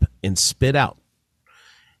chewed up and spit out.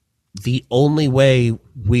 The only way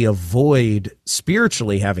we avoid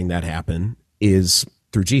spiritually having that happen is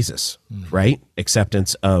through Jesus, right?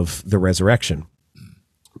 Acceptance of the resurrection.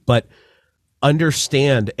 But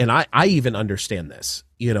understand, and I even understand this,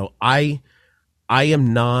 I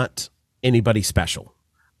am not anybody special.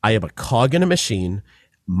 I am a cog in a machine.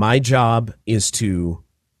 My job is to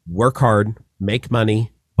work hard, make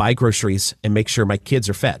money, buy groceries, and make sure my kids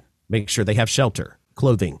are fed, make sure they have shelter,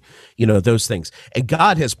 clothing, those things. And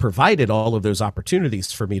God has provided all of those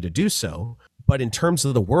opportunities for me to do so. But in terms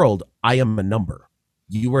of the world, I am a number.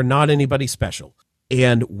 You are not anybody special.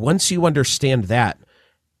 And once you understand that,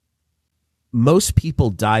 most people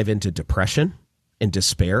dive into depression and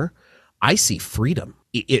despair. I see freedom.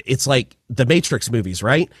 It's like the Matrix movies,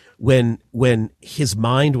 right? When his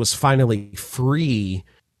mind was finally free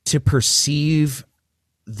to perceive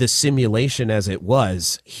the simulation as it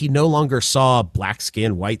was, he no longer saw black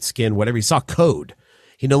skin, white skin, whatever. He saw code.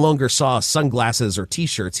 He no longer saw sunglasses or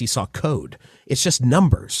T-shirts. He saw code. It's just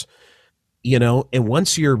numbers, and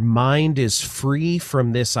once your mind is free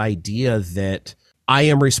from this idea that I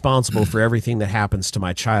am responsible for everything that happens to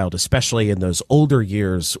my child, especially in those older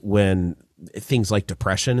years when things like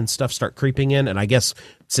depression and stuff start creeping in. And I guess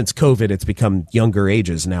since COVID, it's become younger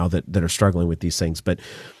ages now that are struggling with these things. But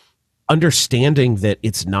understanding that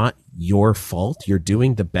it's not your fault, you're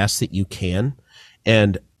doing the best that you can,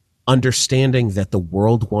 and understanding that the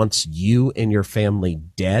world wants you and your family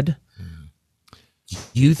dead,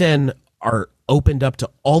 you then are opened up to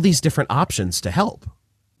all these different options to help,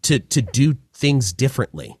 to do things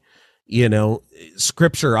differently.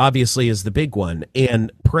 Scripture obviously is the big one,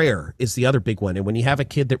 and prayer is the other big one. And when you have a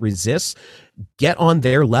kid that resists, get on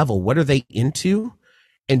their level. What are they into?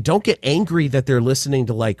 And don't get angry that they're listening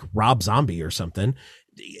to like Rob Zombie or something.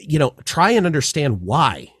 Try and understand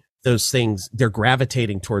why those things, they're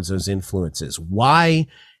gravitating towards those influences. Why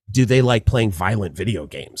do they like playing violent video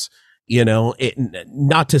games?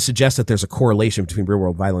 Not to suggest that there's a correlation between real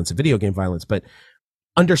world violence and video game violence, but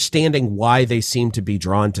understanding why they seem to be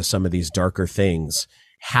drawn to some of these darker things,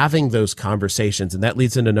 having those conversations. And that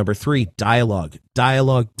leads into number 3, dialogue.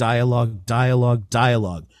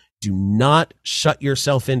 Do not shut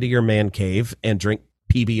yourself into your man cave and drink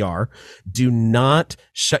PBR. Do not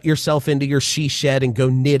shut yourself into your she shed and go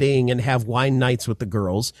knitting and have wine nights with the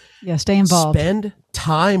girls. Yeah, stay involved. Spend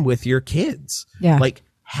time with your kids. Yeah. Like,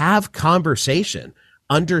 have conversation.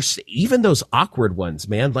 Even those awkward ones,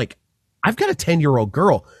 man. Like, I've got a 10-year-old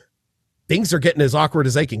girl. Things are getting as awkward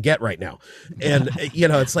as they can get right now. And,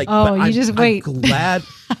 it's like, oh, you just wait. I'm glad.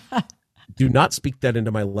 Do not speak that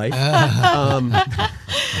into my life.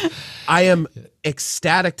 I am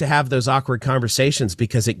ecstatic to have those awkward conversations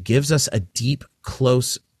because it gives us a deep,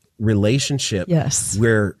 close relationship. Yes.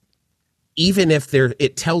 Where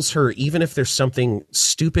it tells her, even if there's something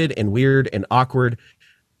stupid and weird and awkward,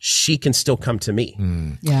 she can still come to me.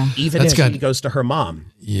 Yeah. Even if she goes to her mom,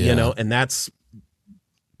 and that's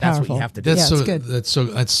what you have to do.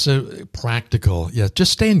 That's so practical. Yeah.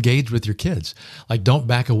 Just stay engaged with your kids. Like, don't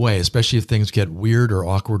back away, especially if things get weird or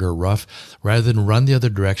awkward or rough. Rather than run the other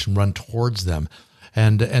direction, run towards them,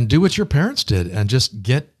 and do what your parents did, and just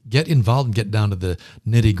get involved and get down to the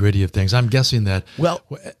nitty gritty of things. I'm guessing that. Well,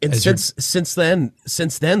 and since then,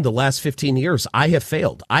 the last 15 years, I have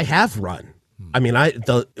failed. I have run. I mean,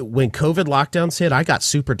 when COVID lockdowns hit, I got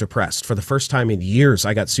super depressed. For the first time in years,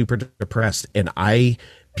 I got super depressed, and I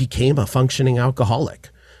became a functioning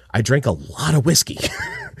alcoholic. I drank a lot of whiskey,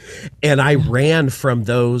 and I ran from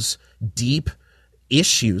those deep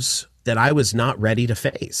issues that I was not ready to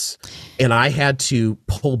face. And I had to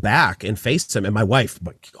pull back and face them. And my wife,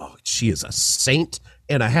 she is a saint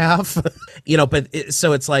and a half,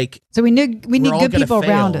 so it's like, so we need good people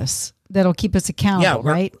around us that'll keep us accountable,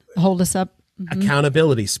 right? Hold us up.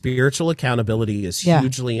 Accountability, spiritual accountability is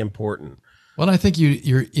hugely important. Well, I think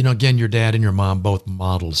you're again, your dad and your mom both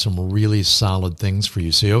modeled some really solid things for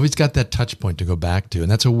you. So you always got that touch point to go back to.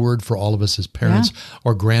 And that's a word for all of us as parents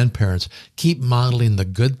or grandparents. Keep modeling the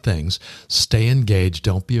good things. Stay engaged.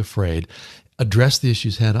 Don't be afraid. Address the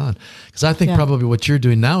issues head on. Because I think probably what you're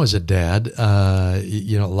doing now as a dad, a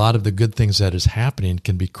lot of the good things that is happening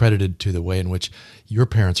can be credited to the way in which your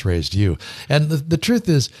parents raised you. And the truth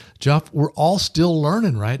is, Jeff, we're all still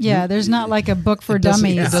learning, right? Yeah, there's not like a book for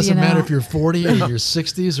dummies. It doesn't matter if you're 40 or your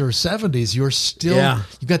 60s or 70s, you're still,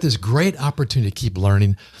 you've got this great opportunity to keep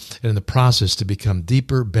learning and in the process to become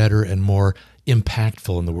deeper, better, and more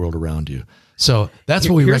impactful in the world around you. So that's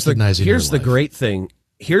what we recognize in your life.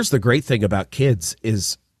 Here's the great thing about kids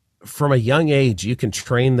is from a young age, you can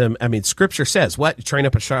train them. I mean, scripture says what? Train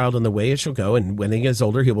up a child in the way it shall go, and when he gets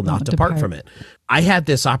older, he will not depart from it. I had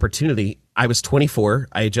this opportunity. I was 24.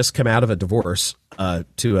 I had just come out of a divorce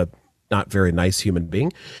to a not very nice human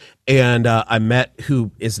being. And I met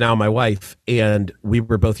who is now my wife, and we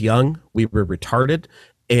were both young. We were retarded,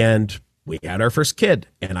 and we had our first kid,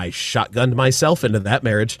 and I shotgunned myself into that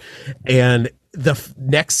marriage. And the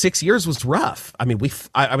next 6 years was rough. I mean,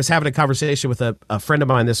 I was having a conversation with a friend of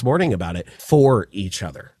mine this morning about it for each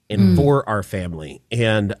other and for our family.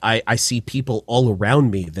 And I see people all around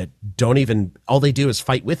me that all they do is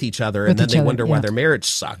fight with each other, and then they wonder why their marriage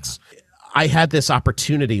sucks. I had this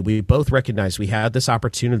opportunity. We both recognized we had this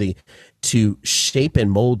opportunity to shape and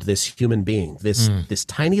mold this human being, this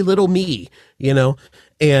tiny little me,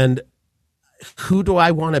 and who do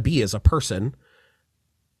I want to be as a person?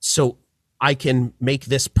 So I can make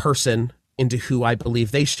this person into who I believe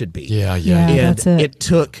they should be. Yeah, and that's it. It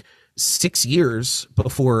took 6 years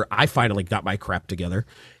before I finally got my crap together,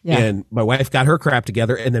 and my wife got her crap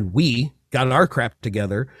together, and then we got our crap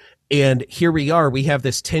together. And here we are. We have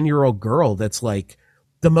this 10-year-old girl that's like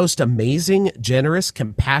the most amazing, generous,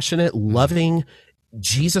 compassionate, loving,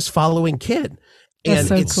 Jesus-following kid. And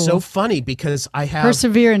it's so funny because I have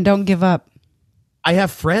persevere and don't give up. I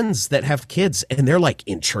have friends that have kids, and they're like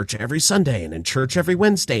in church every Sunday and in church every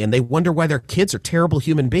Wednesday, and they wonder why their kids are terrible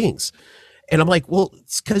human beings. And I'm like, well,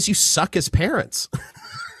 it's because you suck as parents.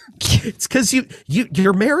 It's because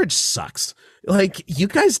your marriage sucks. Like, you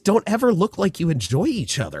guys don't ever look like you enjoy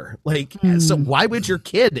each other. Like, so why would your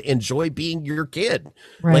kid enjoy being your kid?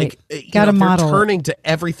 Right. Like, Got to model. They're turning to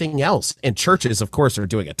everything else. And churches, of course, are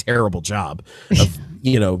doing a terrible job of,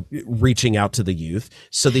 reaching out to the youth.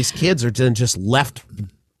 So these kids are then just left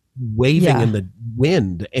waving in the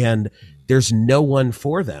wind, and there's no one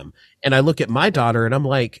for them. And I look at my daughter and I'm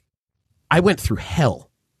like, I went through hell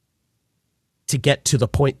to get to the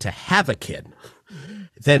point to have a kid.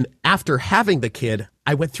 Then after having the kid,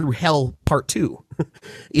 I went through hell part 2.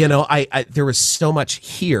 There was so much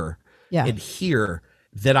here and here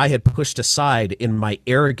that I had pushed aside in my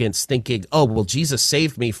arrogance, thinking, oh, well, Jesus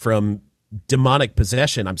saved me from demonic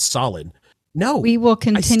possession. I'm solid. No, we will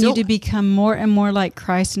continue to become more and more like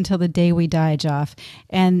Christ until the day we die, Joff.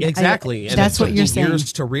 And exactly. And that's what you're saying.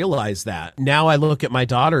 Years to realize that. Now I look at my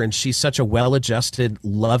daughter, and she's such a well-adjusted,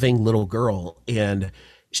 loving little girl. And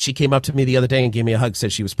she came up to me the other day and gave me a hug,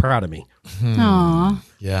 said she was proud of me. Aww.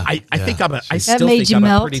 Yeah. I think I still think I'm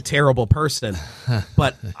a pretty terrible person,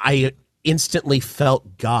 but I instantly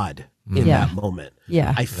felt God in that moment.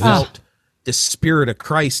 Yeah. I felt the Spirit of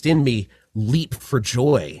Christ in me leap for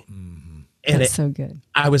joy. And that's so good.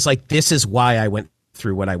 I was like, this is why I went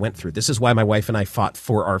through what I went through. This is why my wife and I fought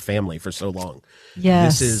for our family for so long.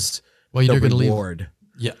 Yes. This is you're the reward.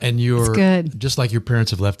 Yeah, and you're good. Just like your parents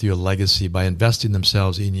have left you a legacy by investing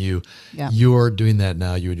themselves in you. Yeah. You're doing that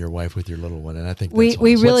now, you and your wife with your little one, and I think that's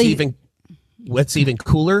we really what's even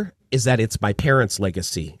cooler is that it's my parents'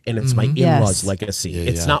 legacy and it's my in-laws' legacy.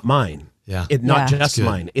 It's not mine. Yeah. Not just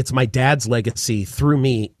mine. It's my dad's legacy through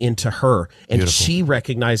me into her. And Beautiful. She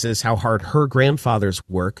recognizes how hard her grandfathers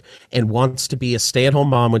work and wants to be a stay-at-home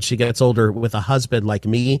mom when she gets older with a husband like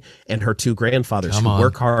me and her 2 grandfathers who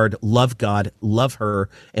work hard, love God, love her,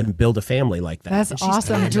 and build a family like that. That's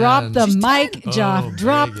awesome. Drop the mic, Joff.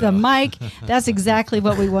 Drop the mic. That's exactly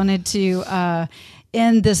what we wanted to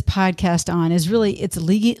end this podcast on, is really it's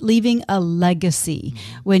leaving a legacy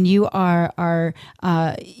when you are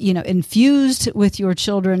infused with your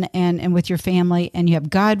children and with your family, and you have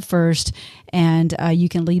God first, and you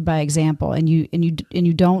can lead by example, and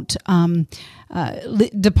you don't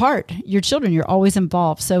depart your children. You're always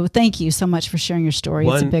involved. So thank you so much for sharing your story.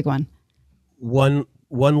 It's a big one.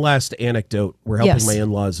 One last anecdote. We're helping my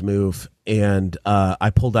in-laws move, and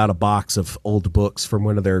I pulled out a box of old books from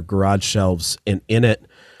one of their garage shelves, and in it,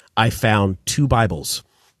 I found 2 Bibles.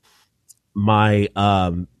 My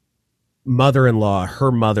mother-in-law,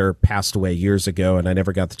 her mother passed away years ago, and I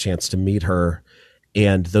never got the chance to meet her.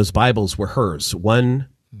 And those Bibles were hers. One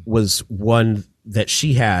was one that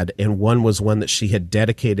she had, and one was one that she had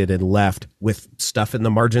dedicated and left with stuff in the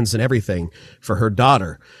margins and everything for her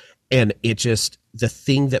daughter. And it just, the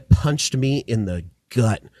thing that punched me in the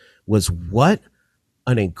gut was what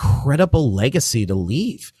an incredible legacy to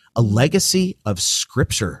leave. A legacy of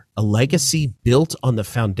Scripture, a legacy built on the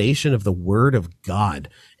foundation of the Word of God.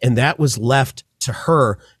 And that was left to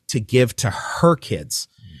her to give to her kids,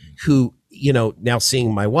 who, you know, now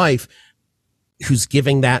seeing my wife, who's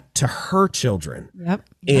giving that to her children. Yep.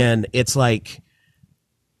 And it's like,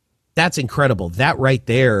 that's incredible. That right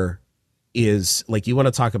there is, like, you want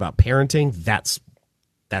to talk about parenting, that's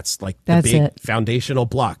like the big foundational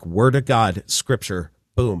block. Word of God, Scripture,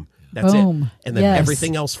 boom. That's Boom. it. And then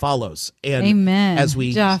everything else follows. And Amen. as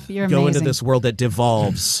we Jeff, you're go into amazing. this world that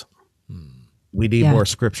devolves, we need more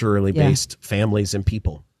scripturally based families and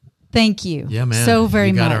people. Thank you. Yeah, man. So very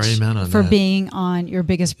You got much our amen on for that. being on Your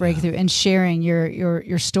Biggest Breakthrough and sharing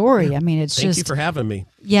your story. Yeah. I mean, it's Thank you for having me.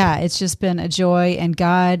 Yeah, it's just been a joy, and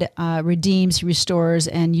God redeems, He restores,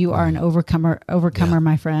 and you are an overcomer,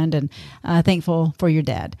 my friend, and thankful for your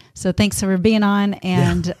dad. So thanks for being on,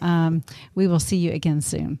 and we will see you again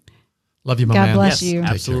soon. Love you, my God man. bless Yes, you.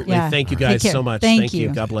 absolutely. Yeah. Thank you Take guys care. so much. Thank you.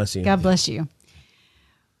 God bless you. God bless you.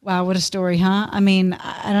 Wow, what a story, huh? I mean,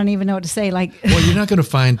 I don't even know what to say. Like, Well, you're not going to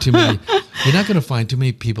find too many. You're not going to find too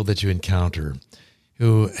many people that you encounter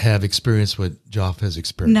who have experienced what Joff has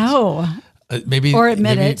experienced. no. Maybe Or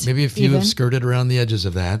admit it, Maybe a few even. have skirted around the edges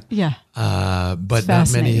of that. Yeah. But It's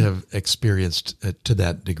not many fascinating. have experienced it to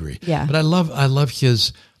that degree. Yeah. But I love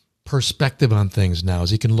his perspective on things now,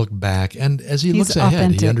 as he can look back and as he He's looks ahead.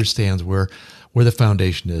 authentic. He understands where the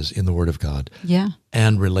foundation is in the Word of God. Yeah.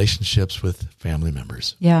 And relationships with family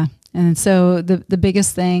members. Yeah. And so the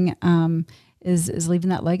biggest thing is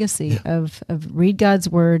leaving that legacy of read God's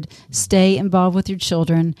Word, stay involved with your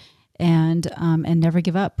children, and never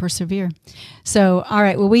give up, persevere. So, all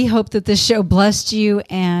right. Well, we hope that this show blessed you,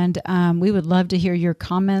 and we would love to hear your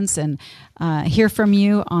comments and hear from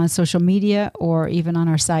you on social media or even on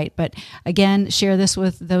our site. But again, share this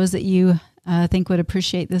with those that you think would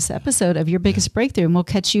appreciate this episode of Your Biggest Breakthrough. And we'll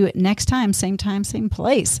catch you next time, same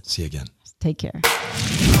place. See you again. Take care.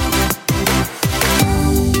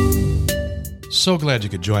 So glad you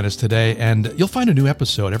could join us today, and you'll find a new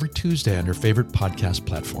episode every Tuesday on your favorite podcast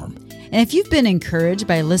platform. And if you've been encouraged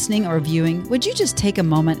by listening or viewing, would you just take a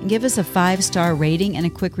moment and give us a 5-star rating and a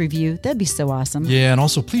quick review? That'd be so awesome. Yeah, and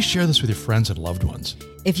also please share this with your friends and loved ones.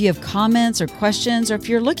 If you have comments or questions, or if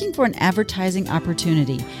you're looking for an advertising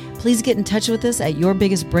opportunity, please get in touch with us at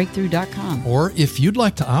yourbiggestbreakthrough.com. Or if you'd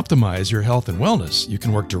like to optimize your health and wellness, you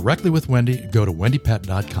can work directly with Wendy. Go to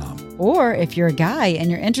wendypet.com. Or if you're a guy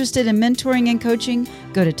and you're interested in mentoring and coaching,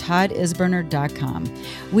 go to toddisburner.com.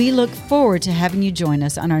 We look forward to having you join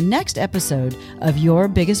us on our next episode of Your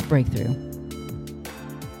Biggest Breakthrough.